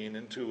machine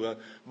into a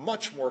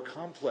much more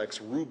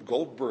complex Rube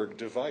Goldberg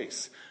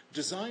device,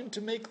 designed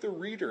to make the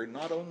reader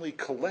not only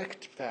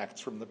collect facts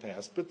from the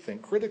past, but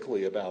think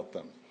critically about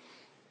them.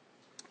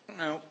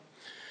 Now,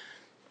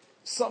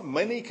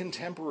 many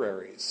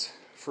contemporaries,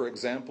 for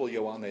example,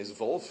 Johannes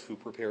Wolff, who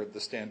prepared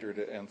the standard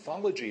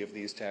anthology of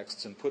these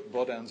texts and put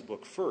Bodin's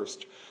book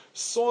first,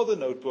 saw the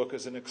notebook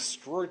as in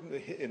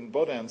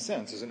Bodin's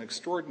sense, as an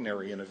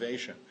extraordinary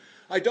innovation.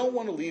 I don't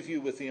want to leave you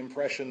with the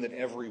impression that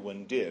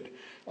everyone did.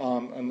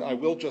 And I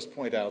will just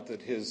point out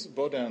that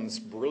Bodin's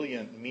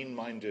brilliant,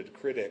 mean-minded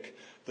critic,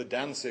 the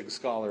Danzig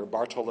scholar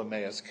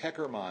Bartholomeus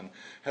Keckermann,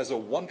 has a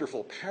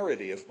wonderful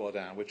parody of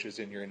Bodin, which is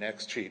in your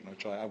next sheet,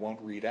 which I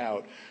won't read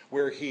out,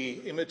 where he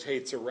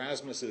imitates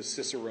Erasmus's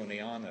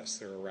Ciceronianus.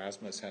 There,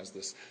 Erasmus has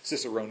this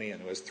Ciceronian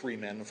who has 3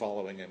 men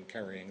following him,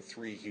 carrying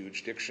 3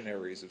 huge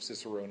dictionaries of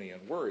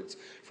Ciceronian words,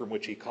 from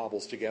which he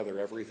cobbles together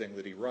everything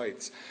that he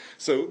writes.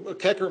 So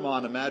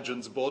Keckermann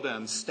imagines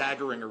Bodin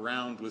staggering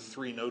around with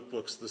 3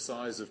 notebooks the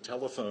size of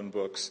telephone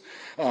books,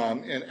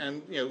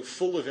 and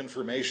full of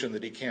information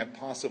that he can't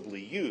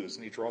possibly use.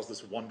 And he draws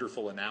this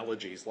wonderful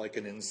analogies, like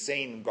an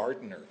insane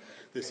gardener.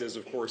 This is,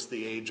 of course,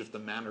 the age of the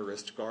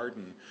Mannerist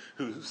garden,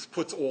 who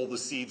puts all the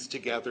seeds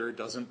together,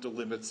 doesn't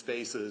delimit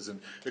spaces,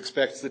 and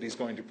expects that he's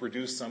going to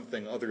produce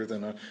something other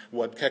than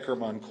what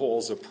Keckermann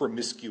calls a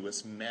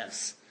promiscuous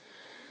mess.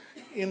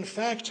 In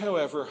fact,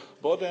 however,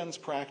 Bodin's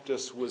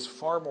practice was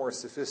far more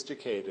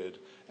sophisticated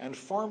and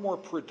far more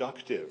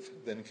productive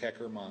than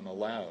Keckermann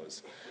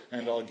allows.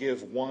 And I'll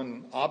give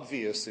one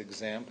obvious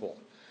example.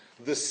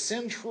 The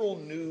central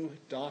new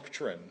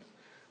doctrine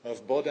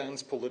of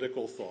Bodin's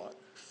political thought,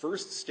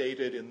 first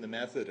stated in the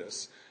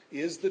Methodists,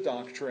 is the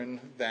doctrine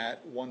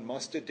that one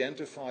must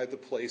identify the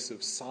place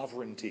of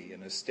sovereignty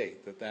in a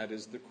state, that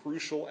is the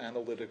crucial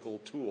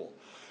analytical tool.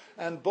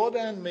 And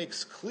Bodin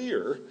makes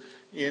clear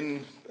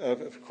in a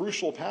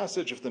crucial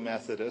passage of the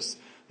Methodists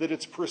that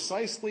it's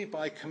precisely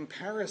by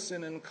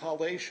comparison and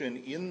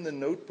collation in the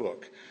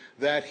notebook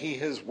that he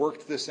has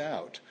worked this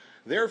out.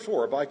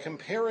 Therefore, by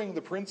comparing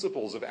the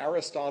principles of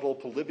Aristotle,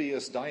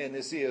 Polybius,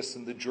 Dionysius,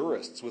 and the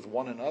jurists with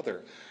one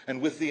another,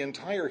 and with the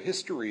entire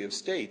history of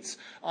states,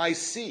 I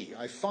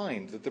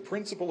find that the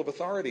principle of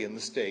authority in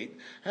the state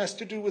has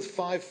to do with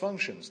 5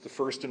 functions. The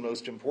first and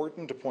most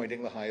important,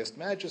 appointing the highest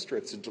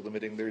magistrates and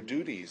delimiting their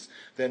duties,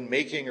 then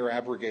making or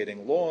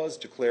abrogating laws,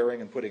 declaring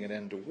and putting an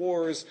end to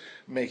wars,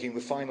 taking the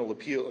final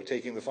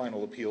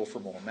appeal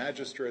from all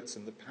magistrates,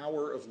 and the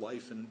power of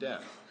life and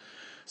death.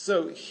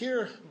 So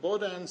here,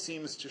 Bodin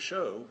seems to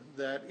show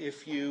that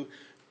if you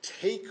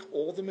take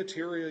all the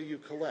material you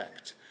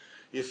collect,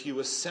 if you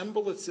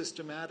assemble it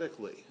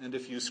systematically, and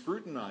if you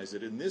scrutinize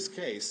it, in this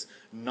case,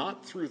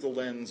 not through the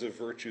lens of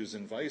virtues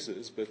and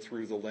vices, but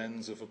through the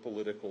lens of a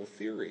political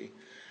theory,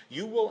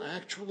 you will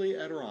actually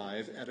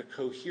arrive at a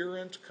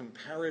coherent,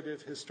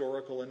 comparative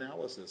historical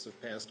analysis of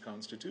past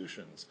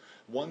constitutions,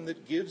 one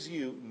that gives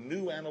you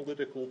new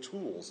analytical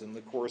tools in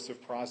the course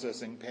of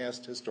processing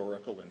past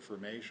historical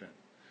information.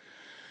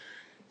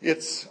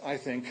 It's, I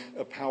think,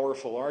 a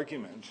powerful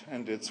argument,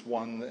 and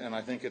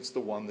I think it's the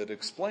one that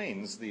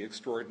explains the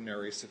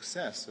extraordinary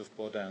success of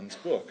Bodin's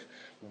book,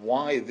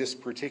 why this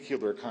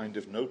particular kind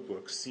of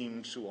notebook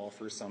seemed to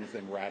offer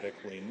something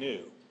radically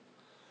new.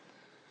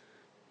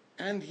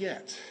 And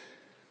yet,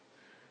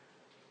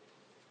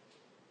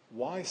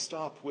 why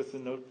stop with the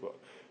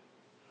notebook?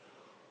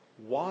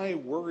 Why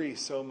worry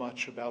so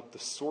much about the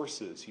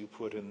sources you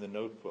put in the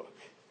notebook?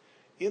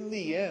 In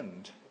the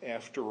end,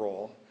 after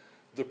all,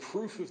 the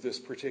proof of this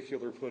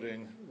particular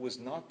pudding was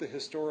not the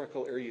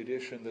historical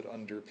erudition that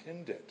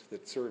underpinned it,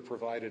 that sort of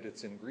provided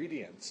its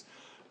ingredients,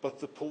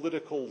 but the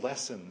political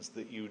lessons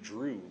that you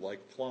drew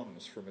like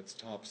plums from its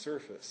top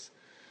surface.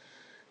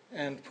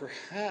 And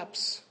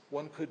perhaps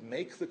one could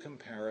make the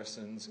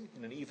comparisons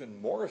in an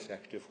even more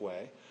effective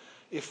way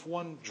if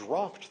one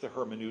dropped the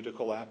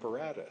hermeneutical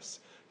apparatus,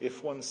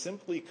 if one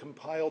simply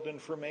compiled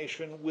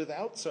information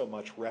without so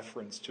much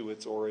reference to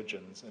its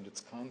origins and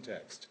its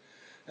context.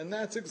 And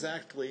that's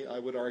exactly, I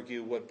would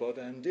argue, what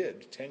Baudin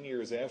did 10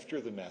 years after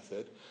the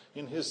method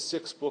in his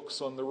 6 books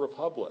on the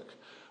Republic,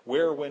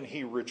 where when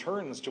he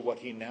returns to what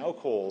he now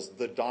calls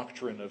the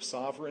doctrine of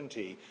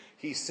sovereignty,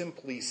 he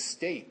simply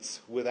states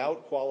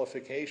without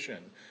qualification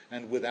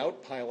and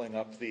without piling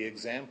up the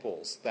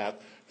examples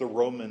that the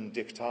Roman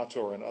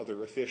dictator and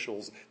other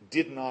officials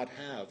did not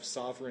have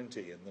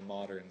sovereignty in the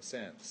modern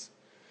sense.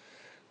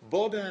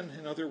 Baudin,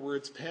 in other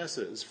words,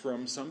 passes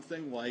from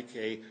something like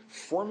a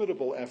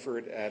formidable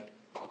effort at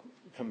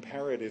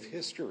comparative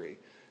history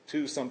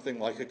to something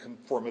like a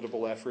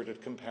formidable effort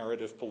at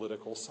comparative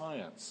political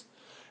science.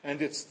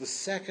 And it's the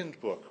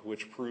second book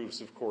which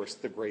proves, of course,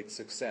 the great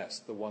success,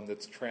 the one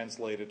that's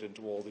translated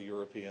into all the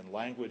European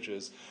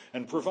languages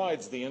and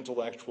provides the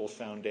intellectual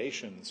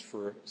foundations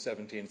for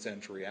 17th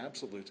century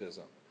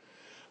absolutism.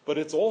 But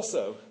it's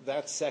also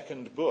that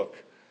second book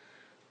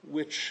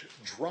which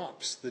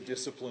drops the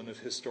discipline of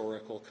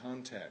historical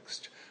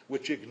context,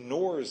 which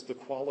ignores the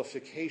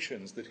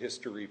qualifications that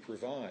history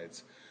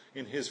provides.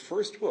 In his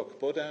first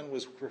book, Baudin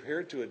was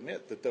prepared to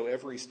admit that though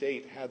every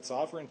state had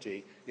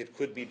sovereignty, it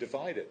could be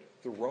divided.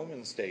 The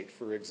Roman state,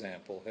 for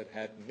example,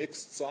 had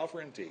mixed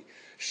sovereignty,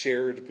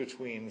 shared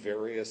between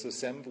various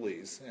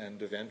assemblies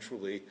and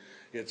eventually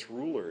its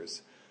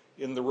rulers.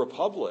 In the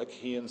Republic,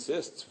 he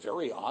insists,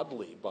 very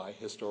oddly by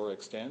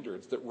historic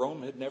standards, that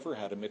Rome had never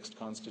had a mixed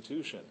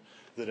constitution,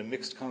 that a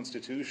mixed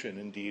constitution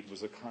indeed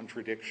was a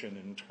contradiction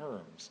in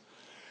terms.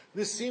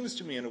 This seems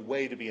to me in a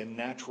way to be a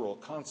natural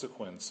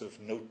consequence of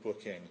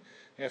notebooking.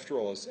 After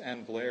all, as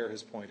Anne Blair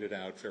has pointed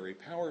out very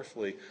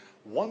powerfully,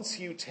 once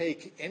you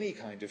take any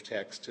kind of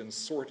text and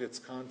sort its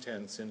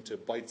contents into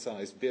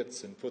bite-sized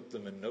bits and put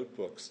them in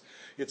notebooks,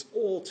 it's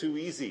all too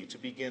easy to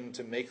begin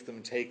to make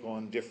them take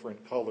on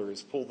different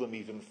colors, pull them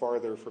even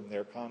farther from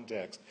their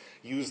context,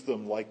 use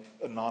them like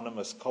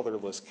anonymous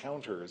colorless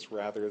counters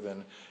rather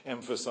than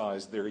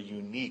emphasize their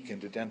unique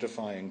and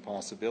identifying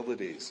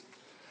possibilities.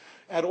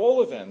 At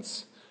all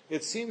events,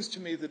 it seems to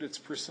me that it's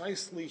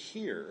precisely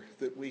here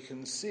that we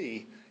can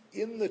see,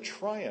 in the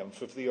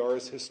triumph of the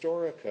Ars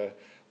Historica,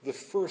 the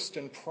first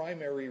and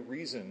primary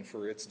reason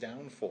for its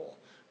downfall.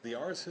 The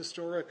Ars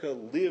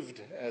Historica lived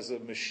as a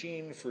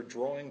machine for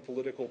drawing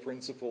political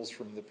principles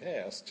from the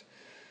past,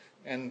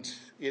 and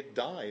it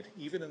died,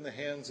 even in the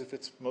hands of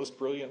its most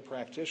brilliant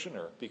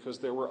practitioner, because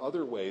there were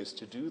other ways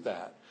to do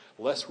that,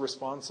 less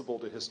responsible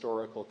to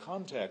historical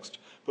context,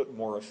 but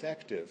more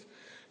effective.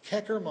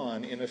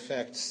 Keckermann, in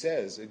effect,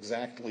 says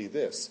exactly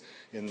this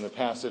in the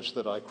passage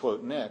that I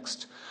quote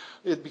next,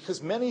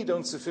 because many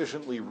don't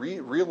sufficiently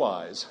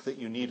realize that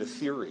you need a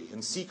theory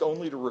and seek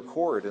only to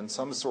record in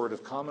some sort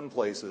of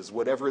commonplaces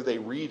whatever they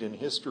read in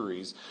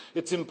histories,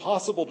 it's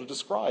impossible to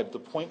describe the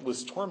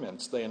pointless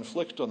torments they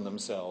inflict on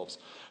themselves.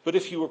 But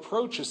if you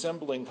approach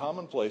assembling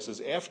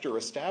commonplaces after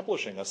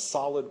establishing a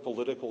solid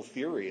political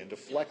theory and a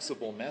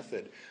flexible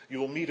method, you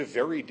will meet a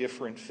very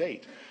different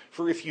fate.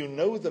 For if you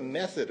know the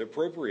method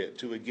appropriate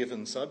to a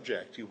given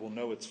subject, you will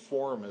know its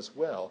form as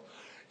well.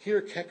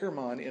 Here,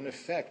 Keckermann, in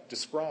effect,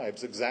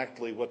 describes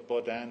exactly what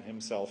Baudin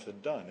himself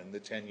had done in the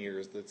 10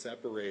 years that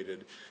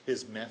separated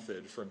his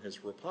method from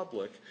his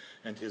Republic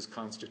and his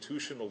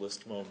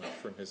constitutionalist moment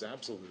from his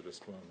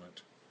absolutist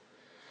moment.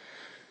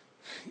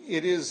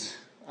 It is,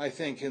 I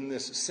think, in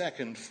this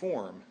second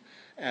form,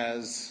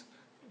 as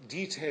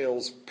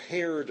details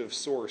paired of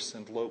source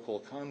and local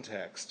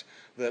context,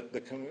 that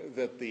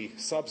the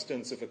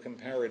substance of a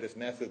comparative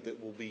method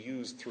that will be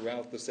used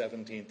throughout the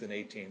 17th and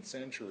 18th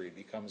century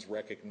becomes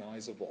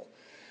recognizable.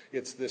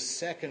 It's this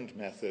second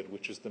method,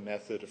 which is the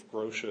method of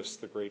Grotius,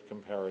 the great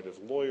comparative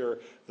lawyer,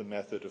 the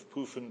method of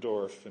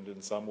Pufendorf, and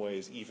in some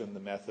ways even the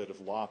method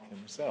of Locke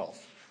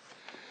himself.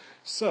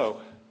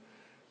 So,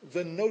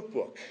 the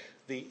notebook,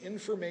 the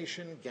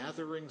information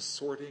gathering,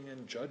 sorting,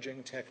 and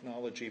judging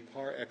technology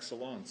par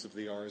excellence of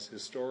the Ars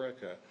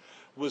Historica,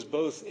 was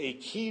both a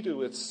key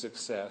to its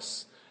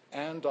success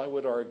and, I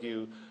would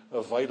argue,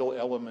 a vital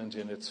element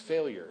in its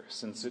failure,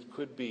 since it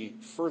could be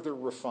further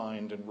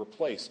refined and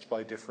replaced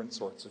by different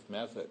sorts of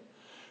method.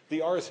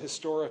 The Ars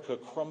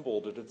Historica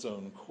crumbled at its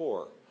own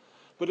core,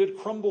 but it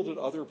crumbled at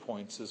other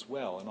points as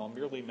well, and I'll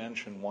merely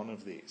mention one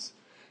of these.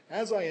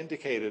 As I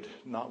indicated,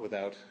 not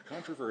without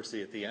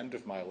controversy at the end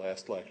of my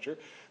last lecture,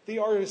 the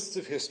artists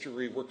of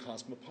history were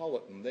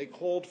cosmopolitan. They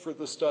called for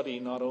the study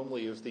not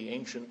only of the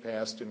ancient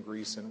past in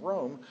Greece and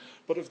Rome,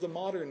 but of the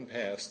modern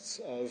pasts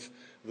of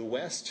the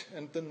West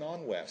and the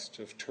non-West,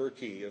 of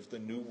Turkey, of the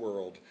New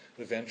World,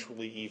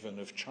 eventually even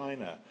of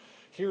China.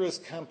 Here is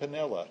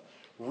Campanella.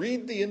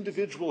 Read the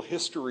individual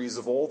histories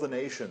of all the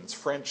nations,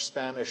 French,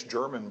 Spanish,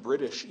 German,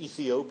 British,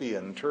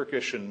 Ethiopian,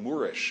 Turkish, and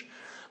Moorish.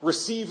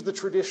 receive the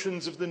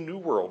traditions of the New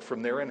World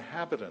from their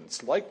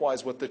inhabitants.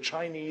 Likewise, what the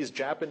Chinese,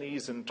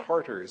 Japanese, and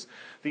Tartars,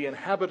 the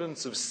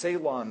inhabitants of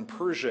Ceylon,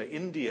 Persia,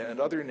 India, and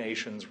other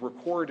nations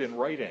record in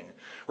writing,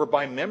 or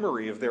by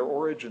memory of their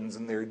origins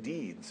and their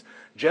deeds.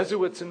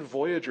 Jesuits and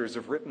voyagers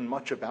have written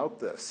much about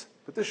this.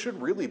 But this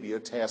should really be a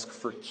task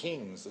for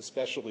kings,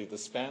 especially the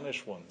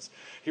Spanish ones.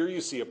 Here you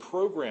see a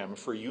program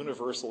for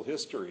universal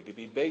history to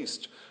be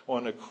based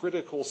on a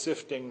critical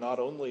sifting not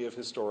only of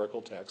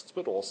historical texts,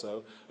 but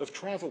also of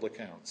travel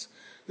accounts.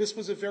 This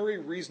was a very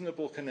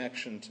reasonable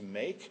connection to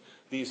make.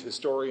 These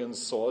historians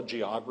saw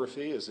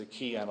geography as a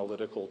key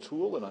analytical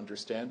tool in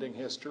understanding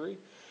history.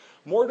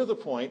 More to the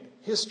point,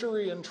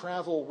 history and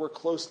travel were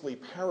closely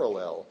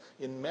parallel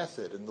in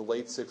method in the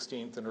late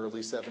 16th and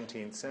early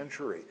 17th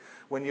century.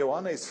 When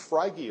Johannes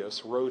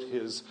Phrygius wrote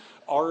his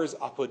Ars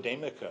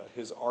Apodemica,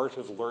 his Art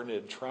of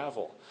Learned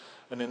Travel,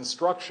 an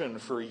instruction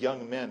for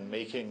young men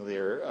making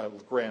their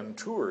grand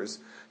tours,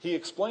 he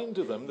explained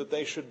to them that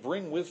they should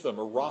bring with them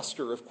a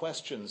roster of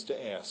questions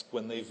to ask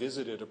when they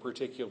visited a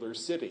particular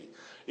city.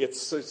 Its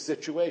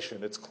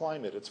situation, its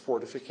climate, its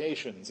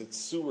fortifications, its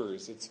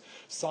sewers, its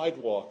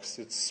sidewalks,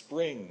 its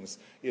springs,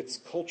 its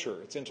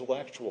culture, its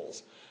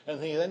intellectuals.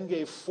 And he then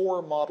gave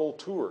 4 model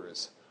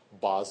tours: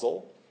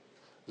 Basel,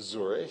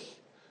 Zurich,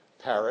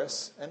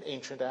 Paris, and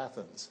ancient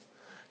Athens.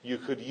 You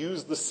could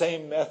use the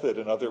same method,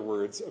 in other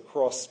words,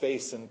 across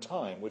space and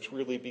time, which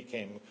really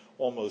became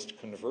almost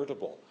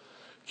convertible.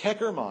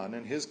 Keckermann,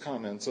 in his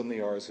comments on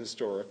the Ars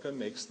Historica,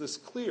 makes this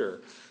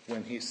clear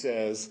when he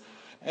says,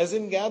 "As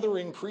in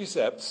gathering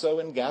precepts, so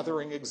in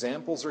gathering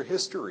examples or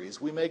histories,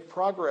 we make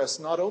progress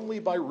not only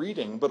by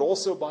reading, but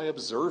also by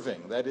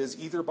observing, that is,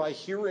 either by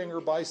hearing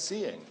or by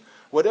seeing.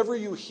 Whatever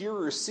you hear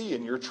or see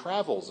in your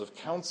travels of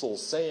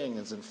counsels,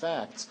 sayings, and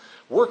facts,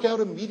 work out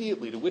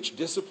immediately to which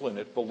discipline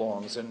it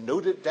belongs and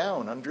note it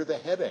down under the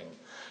heading.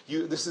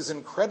 This is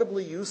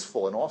incredibly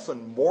useful and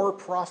often more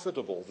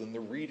profitable than the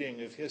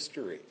reading of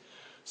history."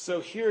 So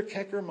here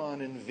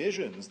Keckermann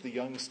envisions the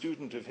young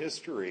student of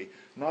history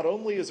not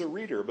only as a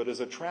reader, but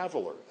as a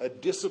traveler, a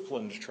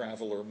disciplined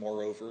traveler,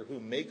 moreover, who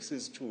makes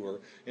his tour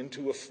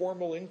into a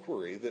formal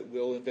inquiry that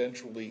will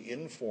eventually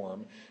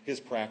inform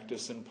his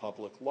practice in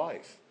public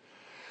life.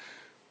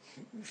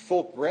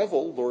 Fulk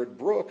Greville, Lord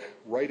Brooke,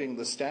 writing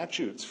the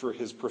statutes for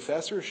his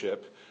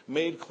professorship,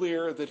 made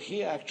clear that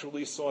he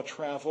actually saw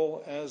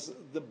travel as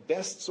the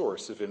best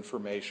source of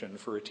information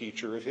for a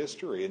teacher of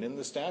history. And in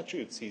the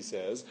statutes, he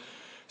says,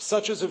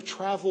 "Such as have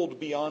traveled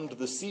beyond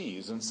the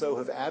seas and so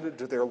have added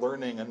to their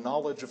learning a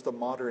knowledge of the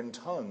modern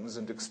tongues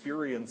and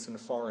experience in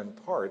foreign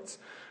parts,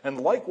 and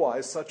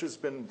likewise such as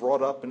been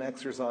brought up and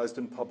exercised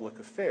in public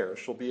affairs,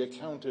 shall be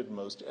accounted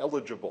most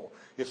eligible,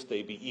 if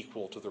they be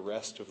equal to the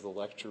rest of the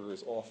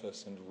lecturer's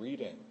office and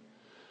reading."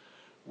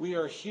 We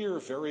are here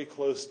very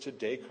close to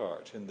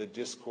Descartes in the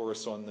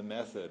Discourse on the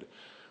Method,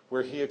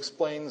 where he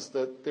explains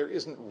that there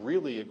isn't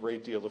really a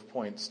great deal of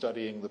point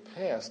studying the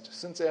past,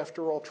 since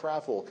after all,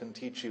 travel can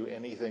teach you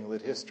anything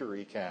that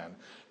history can,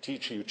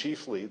 teach you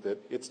chiefly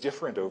that it's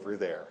different over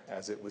there,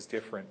 as it was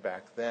different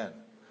back then.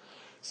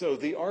 So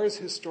the Ars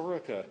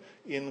Historica,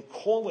 in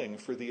calling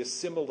for the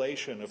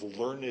assimilation of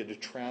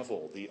learned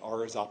travel, the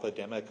Ars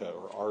Apodemica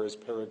or Ars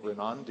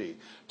Peregrinandi,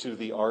 to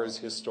the Ars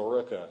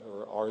Historica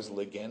or Ars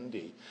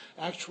Legendi,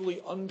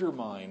 actually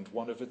undermined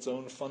one of its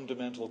own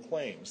fundamental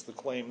claims, the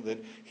claim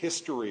that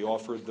history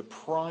offered the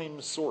prime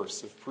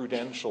source of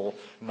prudential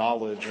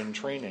knowledge and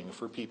training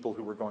for people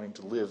who were going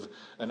to live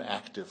an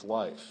active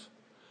life.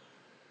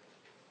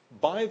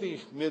 By the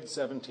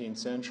mid-17th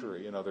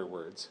century, in other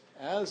words,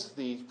 as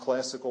the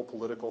classical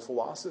political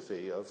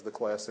philosophy of the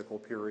classical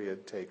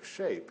period takes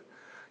shape,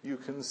 you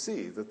can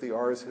see that the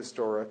Ars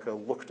Historica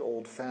looked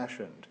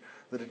old-fashioned,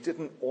 that it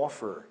didn't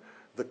offer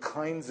the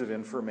kinds of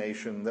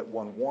information that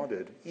one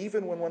wanted,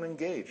 even when one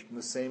engaged in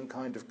the same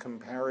kind of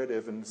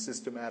comparative and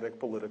systematic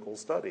political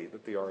study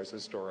that the Ars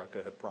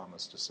Historica had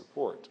promised to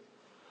support.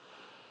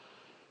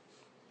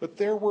 But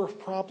there were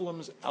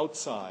problems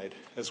outside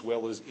as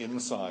well as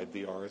inside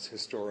the Ars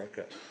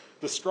Historica.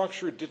 The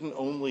structure didn't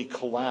only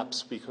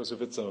collapse because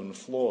of its own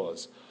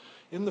flaws.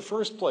 In the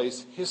first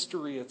place,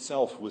 history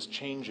itself was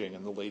changing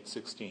in the late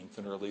 16th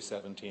and early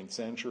 17th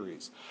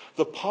centuries.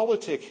 The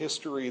politic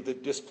history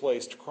that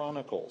displaced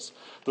chronicles,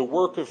 the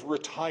work of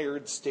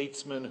retired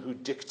statesmen who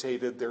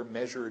dictated their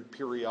measured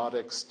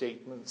periodic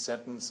statement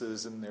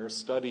sentences in their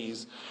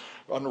studies,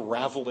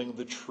 unraveling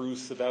the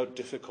truth about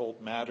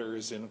difficult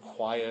matters in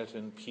quiet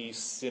and peace,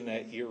 sine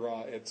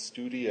ira et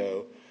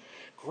studio,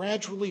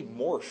 gradually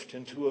morphed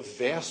into a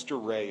vast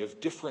array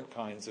of different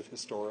kinds of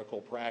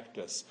historical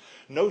practice,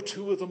 no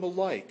two of them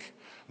alike.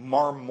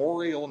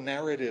 Marmoreal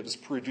narratives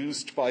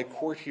produced by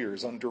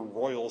courtiers under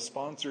royal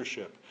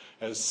sponsorship,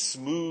 as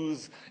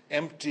smooth,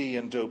 empty,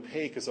 and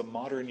opaque as a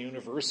modern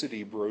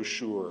university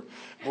brochure.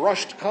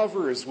 Brushed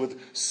covers with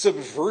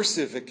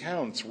subversive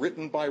accounts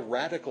written by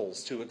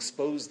radicals to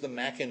expose the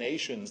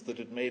machinations that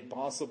had made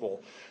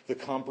possible the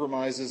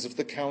compromises of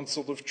the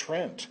Council of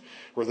Trent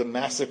or the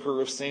massacre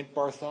of St.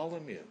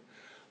 Bartholomew.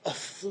 A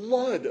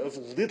flood of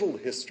little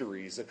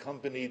histories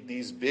accompanied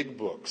these big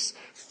books: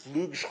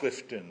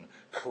 Flugschriften,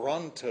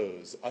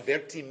 Krontos,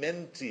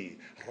 Avertimenti,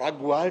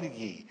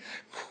 Ragguagli,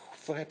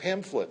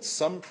 pamphlets,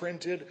 some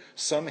printed,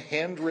 some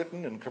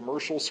handwritten in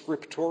commercial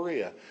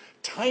scriptoria,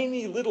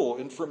 tiny little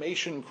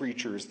information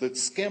creatures that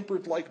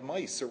scampered like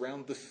mice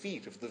around the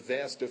feet of the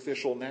vast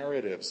official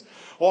narratives,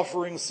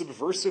 offering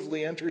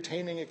subversively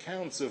entertaining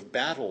accounts of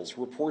battles,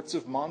 reports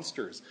of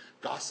monsters,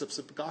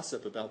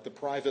 gossip about the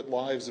private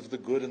lives of the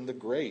good and the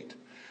great.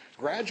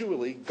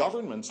 Gradually,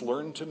 governments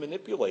learned to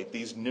manipulate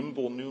these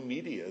nimble new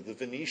media. The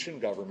Venetian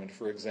government,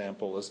 for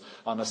example, as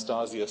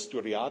Anastasia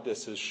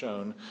Storiadis has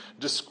shown,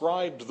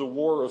 described the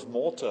War of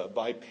Malta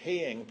by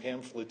paying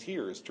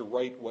pamphleteers to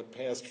write what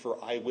passed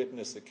for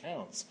eyewitness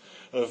accounts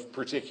of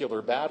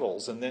particular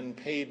battles, and then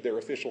paid their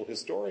official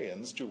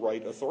historians to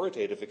write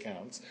authoritative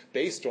accounts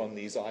based on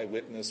these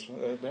eyewitness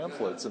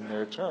pamphlets in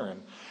their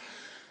turn.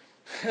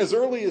 As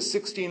early as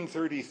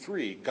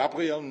 1633,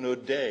 Gabriel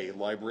Naudet,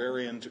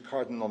 librarian to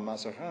Cardinal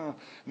Mazarin,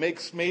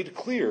 made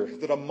clear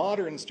that a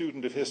modern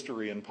student of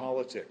history and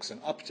politics,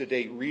 an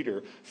up-to-date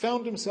reader,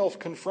 found himself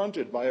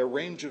confronted by a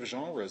range of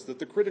genres that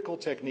the critical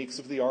techniques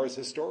of the ars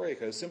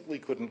historica simply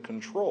couldn't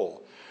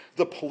control.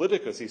 The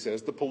politicus, he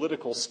says, the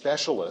political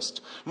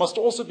specialist, must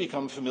also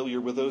become familiar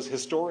with those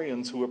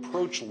historians who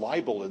approach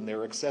libel in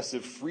their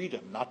excessive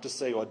freedom, not to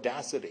say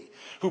audacity,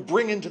 who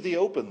bring into the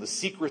open the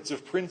secrets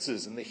of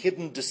princes and the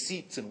hidden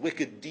deceits and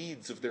wicked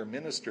deeds of their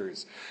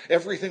ministers,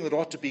 everything that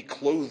ought to be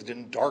clothed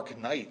in dark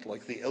night,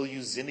 like the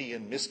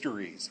Eleusinian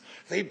mysteries.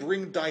 They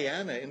bring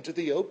Diana into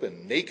the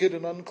open, naked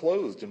and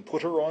unclothed, and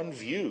put her on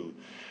view.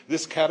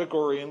 This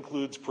category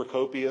includes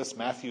Procopius,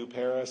 Matthew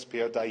Paris,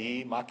 Pierre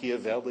Dailly,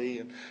 Machiavelli,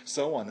 and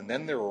so on. And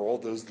then there are all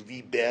those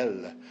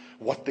libelles,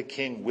 what the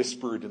king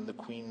whispered in the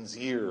queen's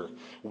ear,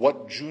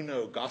 what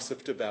Juno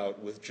gossiped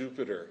about with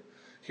Jupiter.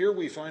 Here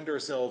we find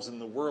ourselves in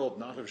the world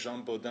not of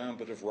Jean Bodin,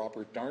 but of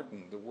Robert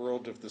Darnton, the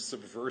world of the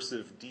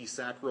subversive,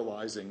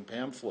 desacralizing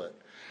pamphlet.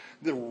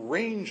 The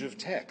range of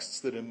texts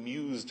that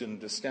amused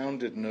and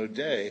astounded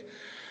Naudet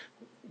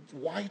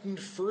widened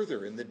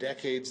further in the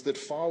decades that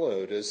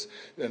followed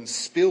and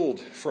spilled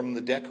from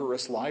the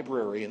decorous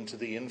library into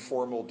the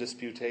informal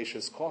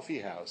disputatious coffee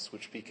house,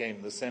 which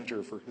became the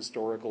center for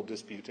historical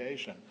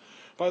disputation.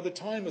 By the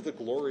time of the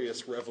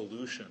Glorious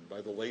Revolution,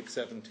 by the late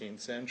 17th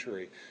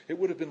century, it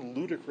would have been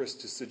ludicrous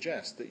to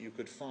suggest that you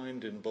could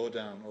find in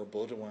Bodin or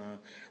Baudouin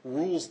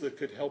rules that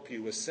could help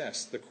you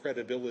assess the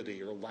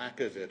credibility or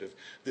lack of it, of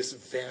this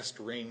vast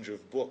range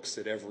of books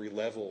at every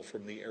level,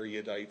 from the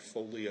erudite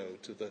folio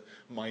to the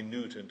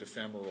minute and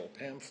ephemeral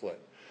pamphlet.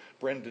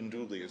 Brendan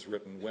Dooley has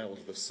written well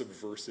of the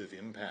subversive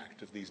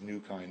impact of these new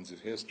kinds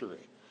of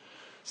history.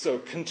 So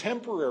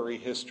contemporary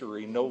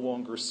history no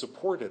longer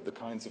supported the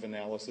kinds of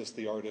analysis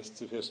the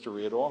artists of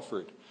history had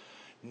offered.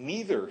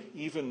 Neither,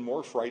 even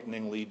more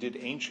frighteningly, did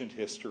ancient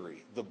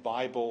history, the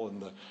Bible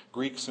and the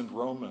Greeks and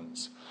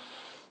Romans.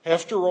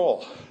 After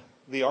all,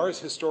 the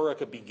Ars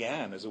Historica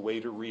began as a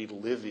way to read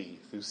Livy,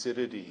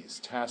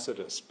 Thucydides,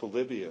 Tacitus,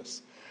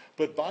 Polybius.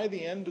 But by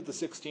the end of the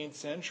 16th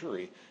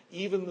century,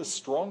 even the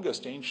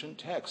strongest ancient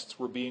texts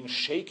were being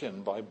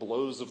shaken by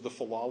blows of the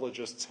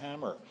philologist's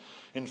hammer.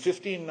 In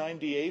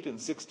 1598 and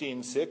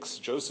 1606,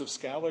 Joseph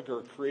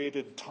Scaliger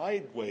created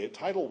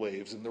tidal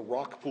waves in the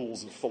rock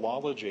pools of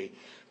philology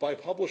by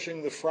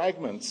publishing the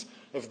fragments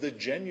of the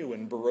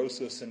genuine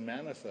Berosus and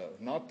Manetho,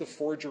 not the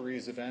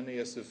forgeries of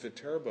Annius of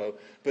Viterbo,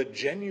 but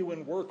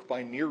genuine work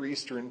by Near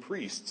Eastern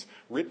priests,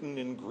 written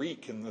in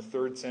Greek in the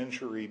 3rd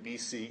century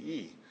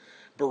BCE.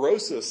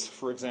 Berosus,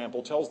 for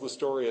example, tells the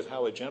story of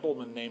how a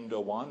gentleman named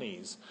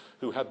Owanes,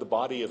 who had the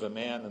body of a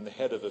man and the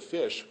head of a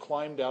fish,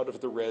 climbed out of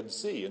the Red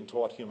Sea and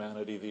taught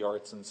humanity the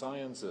arts and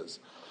sciences.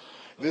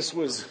 This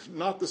was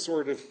not the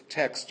sort of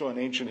text on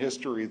ancient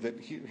history that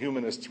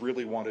humanists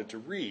really wanted to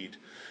read.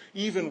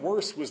 Even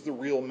worse was the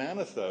real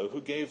Manetho,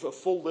 who gave a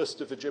full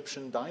list of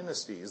Egyptian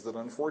dynasties that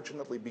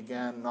unfortunately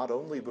began not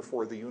only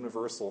before the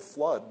universal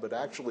flood, but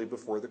actually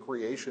before the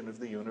creation of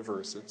the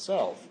universe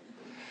itself.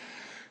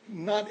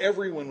 Not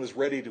everyone was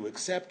ready to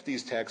accept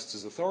these texts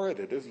as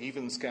authoritative.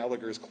 Even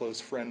Scaliger's close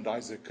friend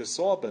Isaac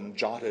Casaubon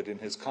jotted in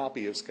his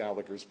copy of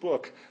Scaliger's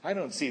book, "I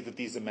don't see that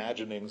these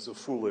imaginings of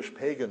foolish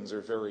pagans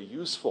are very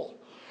useful."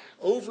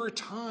 Over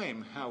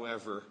time,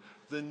 however,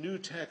 the new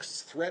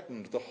texts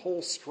threatened the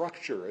whole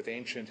structure of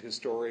ancient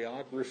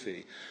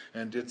historiography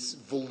and its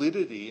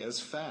validity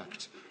as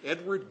fact.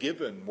 Edward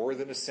Gibbon, more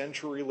than a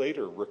century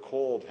later,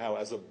 recalled how,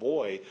 as a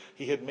boy,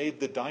 he had made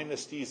the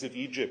dynasties of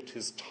Egypt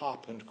his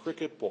top and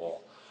cricket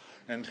ball,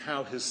 and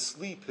how his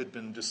sleep had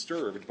been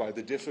disturbed by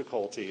the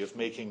difficulty of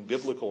making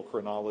biblical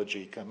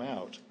chronology come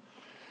out.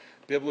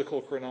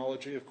 Biblical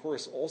chronology, of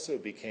course, also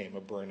became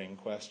a burning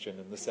question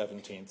in the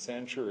 17th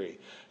century,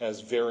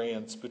 as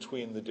variants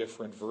between the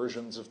different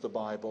versions of the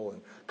Bible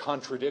and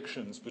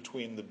contradictions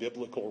between the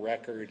biblical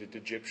record and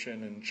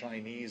Egyptian and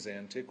Chinese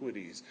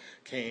antiquities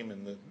came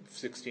in the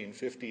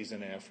 1650s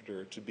and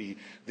after to be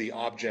the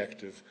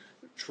object of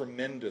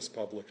tremendous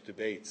public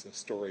debates, a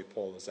story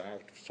Paul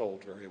Lazare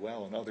told very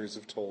well and others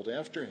have told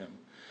after him.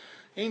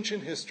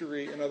 Ancient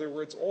history, in other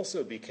words,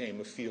 also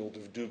became a field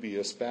of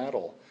dubious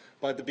battle.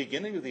 By the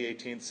beginning of the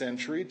 18th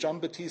century,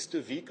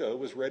 Giambattista Vico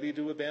was ready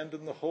to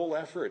abandon the whole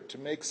effort to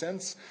make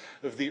sense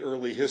of the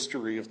early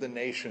history of the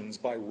nations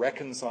by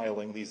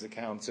reconciling these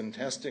accounts and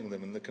testing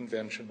them in the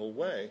conventional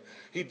way.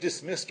 He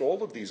dismissed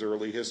all of these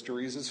early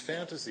histories as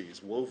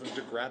fantasies, woven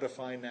to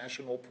gratify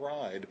national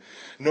pride,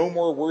 no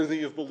more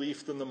worthy of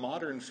belief than the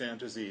modern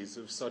fantasies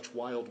of such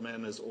wild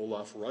men as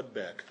Olaf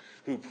Rudbeck,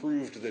 who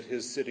proved that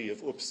his city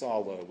of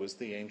Uppsala was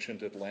the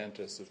ancient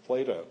Atlantis of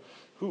Plato.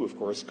 Who, of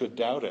course, could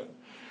doubt it?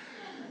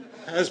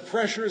 As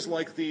pressures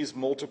like these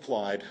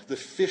multiplied, the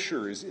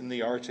fissures in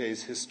the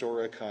Artes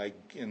Historiae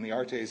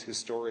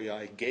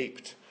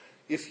gaped.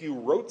 If you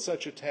wrote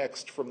such a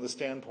text from the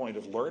standpoint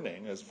of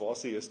learning, as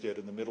Vossius did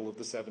in the middle of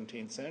the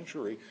 17th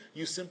century,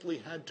 you simply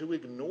had to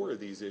ignore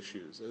these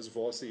issues, as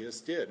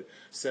Vossius did,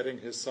 setting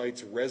his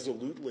sights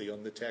resolutely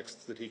on the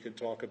texts that he could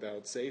talk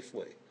about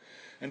safely.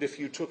 And if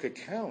you took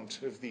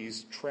account of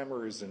these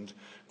tremors and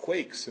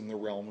quakes in the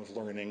realm of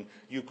learning,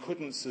 you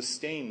couldn't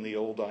sustain the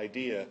old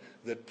idea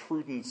that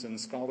prudence and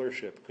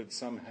scholarship could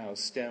somehow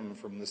stem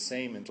from the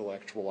same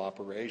intellectual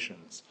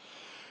operations.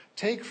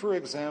 Take, for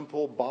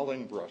example,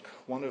 Bolingbroke,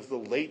 one of the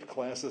late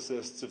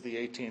classicists of the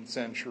 18th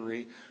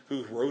century,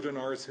 who wrote an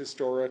Ars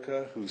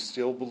Historica, who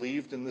still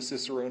believed in the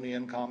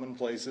Ciceronian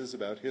commonplaces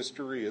about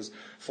history as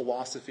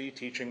philosophy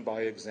teaching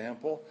by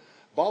example.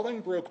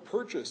 Bolingbroke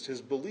purchased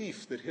his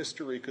belief that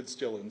history could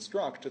still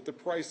instruct at the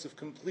price of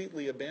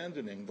completely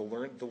abandoning the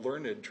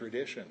learned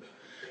tradition.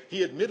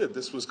 He admitted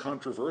this was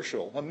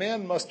controversial. A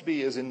man must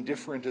be as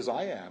indifferent as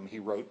I am, he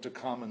wrote, to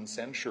common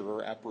censure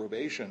or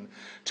approbation,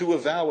 to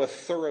avow a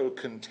thorough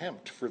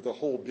contempt for the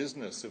whole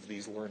business of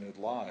these learned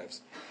lives.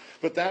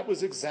 But that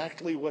was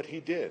exactly what he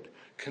did.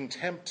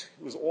 Contempt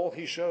was all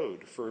he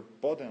showed for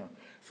Bodin,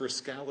 for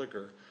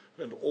Scaliger,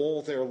 and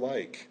all their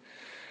like.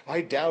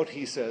 I doubt,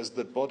 he says,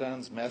 that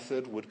Bodin's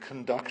method would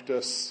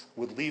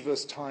leave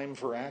us time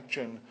for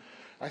action.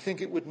 I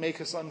think it would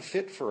make us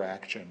unfit for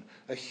action.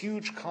 A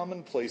huge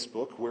commonplace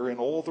book wherein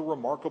all the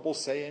remarkable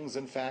sayings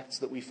and facts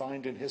that we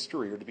find in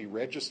history are to be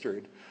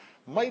registered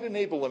might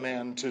enable a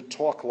man to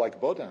talk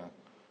like Bodin,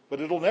 but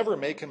it'll never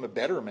make him a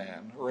better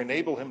man or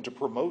enable him to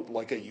promote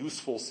like a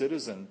useful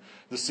citizen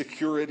the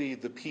security,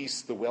 the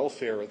peace, the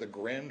welfare, the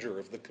grandeur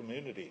of the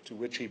community to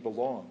which he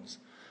belongs.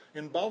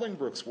 In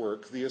Bolingbroke's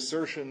work, the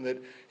assertion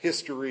that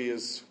history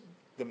is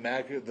the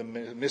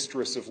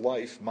mistress of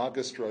life,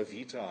 magistra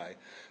vitae,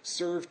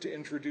 served to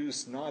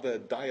introduce not a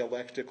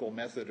dialectical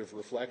method of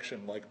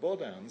reflection like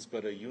Bodin's,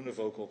 but a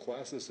univocal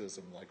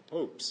classicism like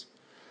Pope's.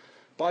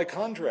 By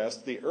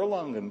contrast, the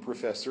Erlangen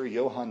professor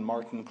Johann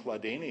Martin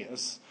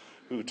Cladenius,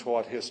 who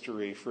taught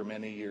history for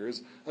many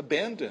years,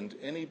 abandoned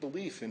any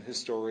belief in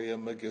historia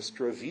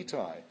magistra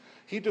vitae.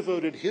 He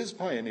devoted his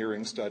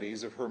pioneering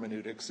studies of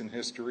hermeneutics and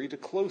history to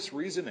close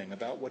reasoning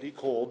about what he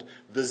called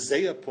the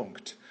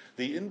Zeitpunkt,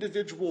 the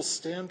individual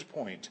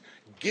standpoint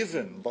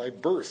given by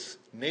birth,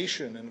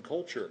 nation, and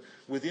culture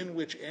within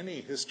which any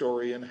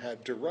historian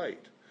had to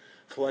write.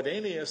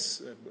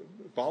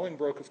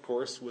 Bolingbroke, of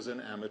course, was an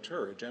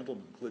amateur, a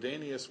gentleman.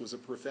 Cladenius was a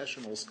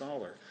professional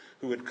scholar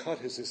who had cut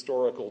his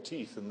historical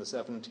teeth in the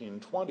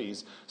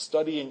 1720s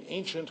studying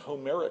ancient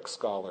Homeric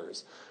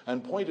scholars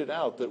and pointed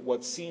out that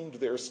what seemed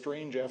their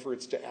strange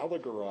efforts to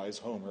allegorize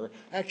Homer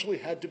actually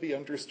had to be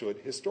understood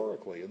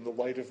historically in the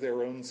light of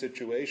their own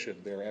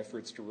situation, their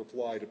efforts to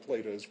reply to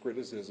Plato's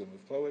criticism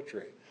of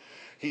poetry.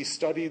 He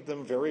studied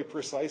them very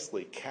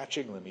precisely,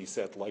 catching them, he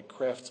said, like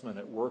craftsmen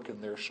at work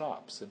in their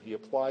shops, and he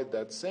applied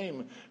that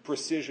same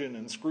precision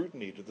and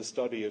scrutiny to the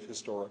study of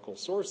historical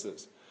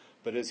sources.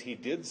 But as he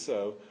did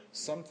so,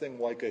 something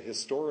like a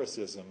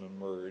historicism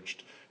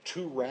emerged,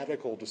 too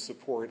radical to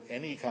support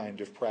any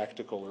kind of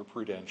practical or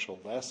prudential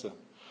lesson.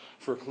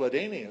 For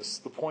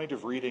Cladenius, the point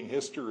of reading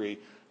history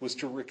was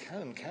to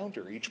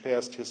encounter each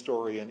past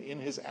historian in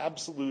his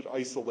absolute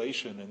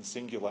isolation and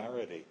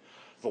singularity.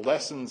 The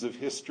lessons of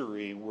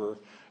history were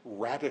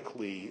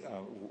radically,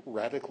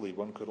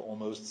 one could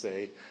almost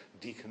say,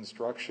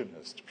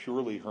 deconstructionist,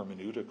 purely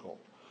hermeneutical.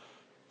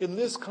 In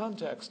this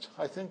context,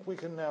 I think we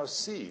can now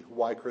see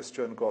why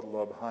Christian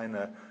Gottlob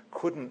Heine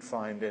couldn't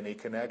find any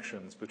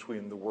connections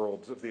between the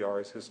worlds of the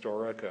Ars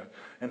Historica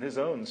and his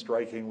own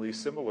strikingly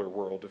similar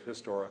world of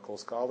historical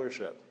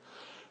scholarship.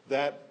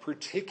 That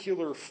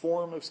particular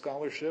form of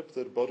scholarship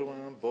that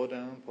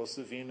Bodin,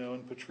 Possevino,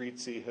 and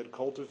Patrizzi had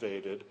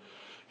cultivated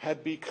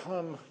had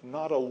become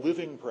not a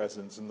living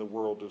presence in the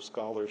world of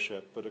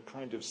scholarship, but a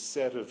kind of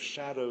set of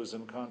shadows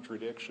and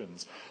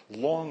contradictions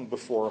long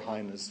before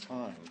Heine's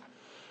time.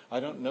 I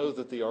don't know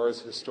that the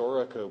Ars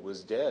Historica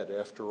was dead.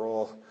 After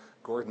all,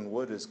 Gordon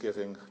Wood is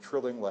giving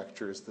Trilling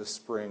lectures this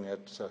spring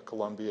at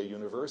Columbia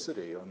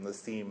University on the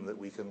theme that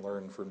we can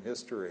learn from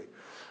history.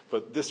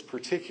 But this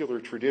particular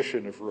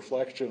tradition of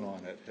reflection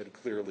on it had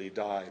clearly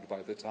died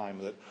by the time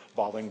that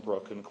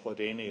Bolingbroke and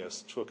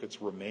Cladenius took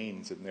its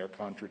remains in their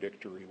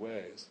contradictory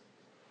ways.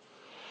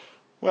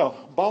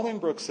 Well,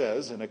 Bolingbroke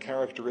says, in a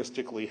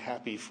characteristically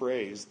happy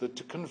phrase, that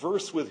to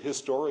converse with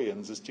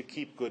historians is to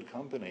keep good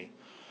company.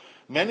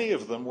 Many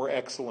of them were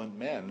excellent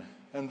men,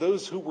 and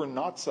those who were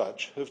not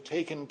such have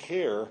taken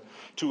care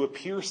to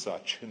appear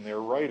such in their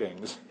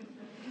writings.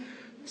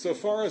 So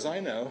far as I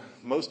know,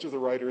 most of the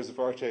writers of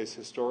Artes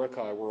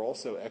Historicae were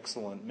also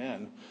excellent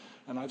men,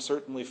 and I've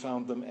certainly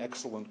found them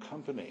excellent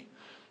company.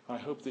 I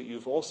hope that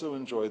you've also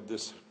enjoyed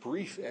this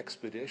brief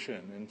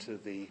expedition into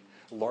the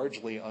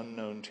largely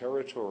unknown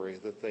territory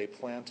that they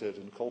planted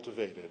and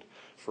cultivated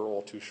for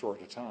all too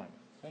short a time.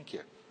 Thank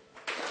you.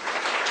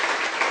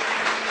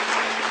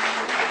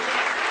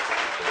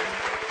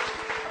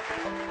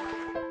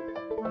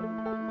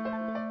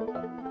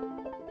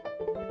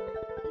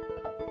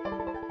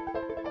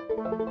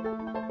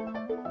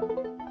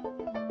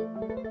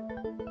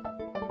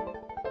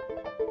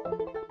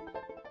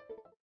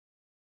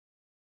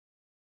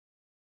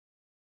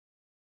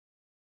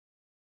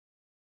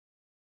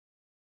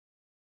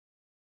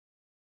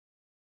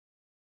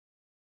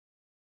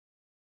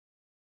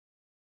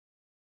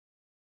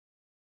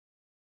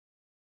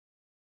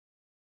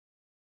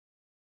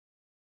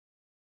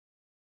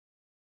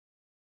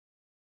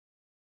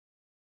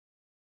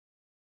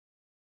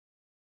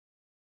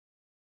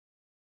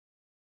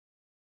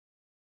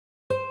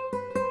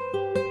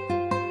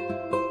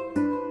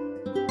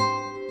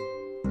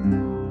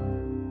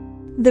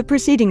 The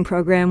preceding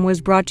program was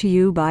brought to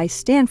you by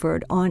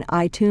Stanford on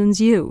iTunes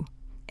U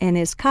and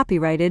is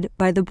copyrighted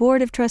by the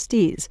Board of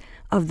Trustees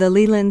of the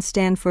Leland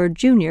Stanford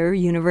Junior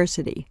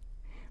University.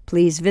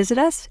 Please visit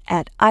us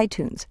at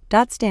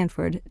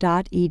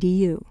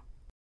itunes.stanford.edu.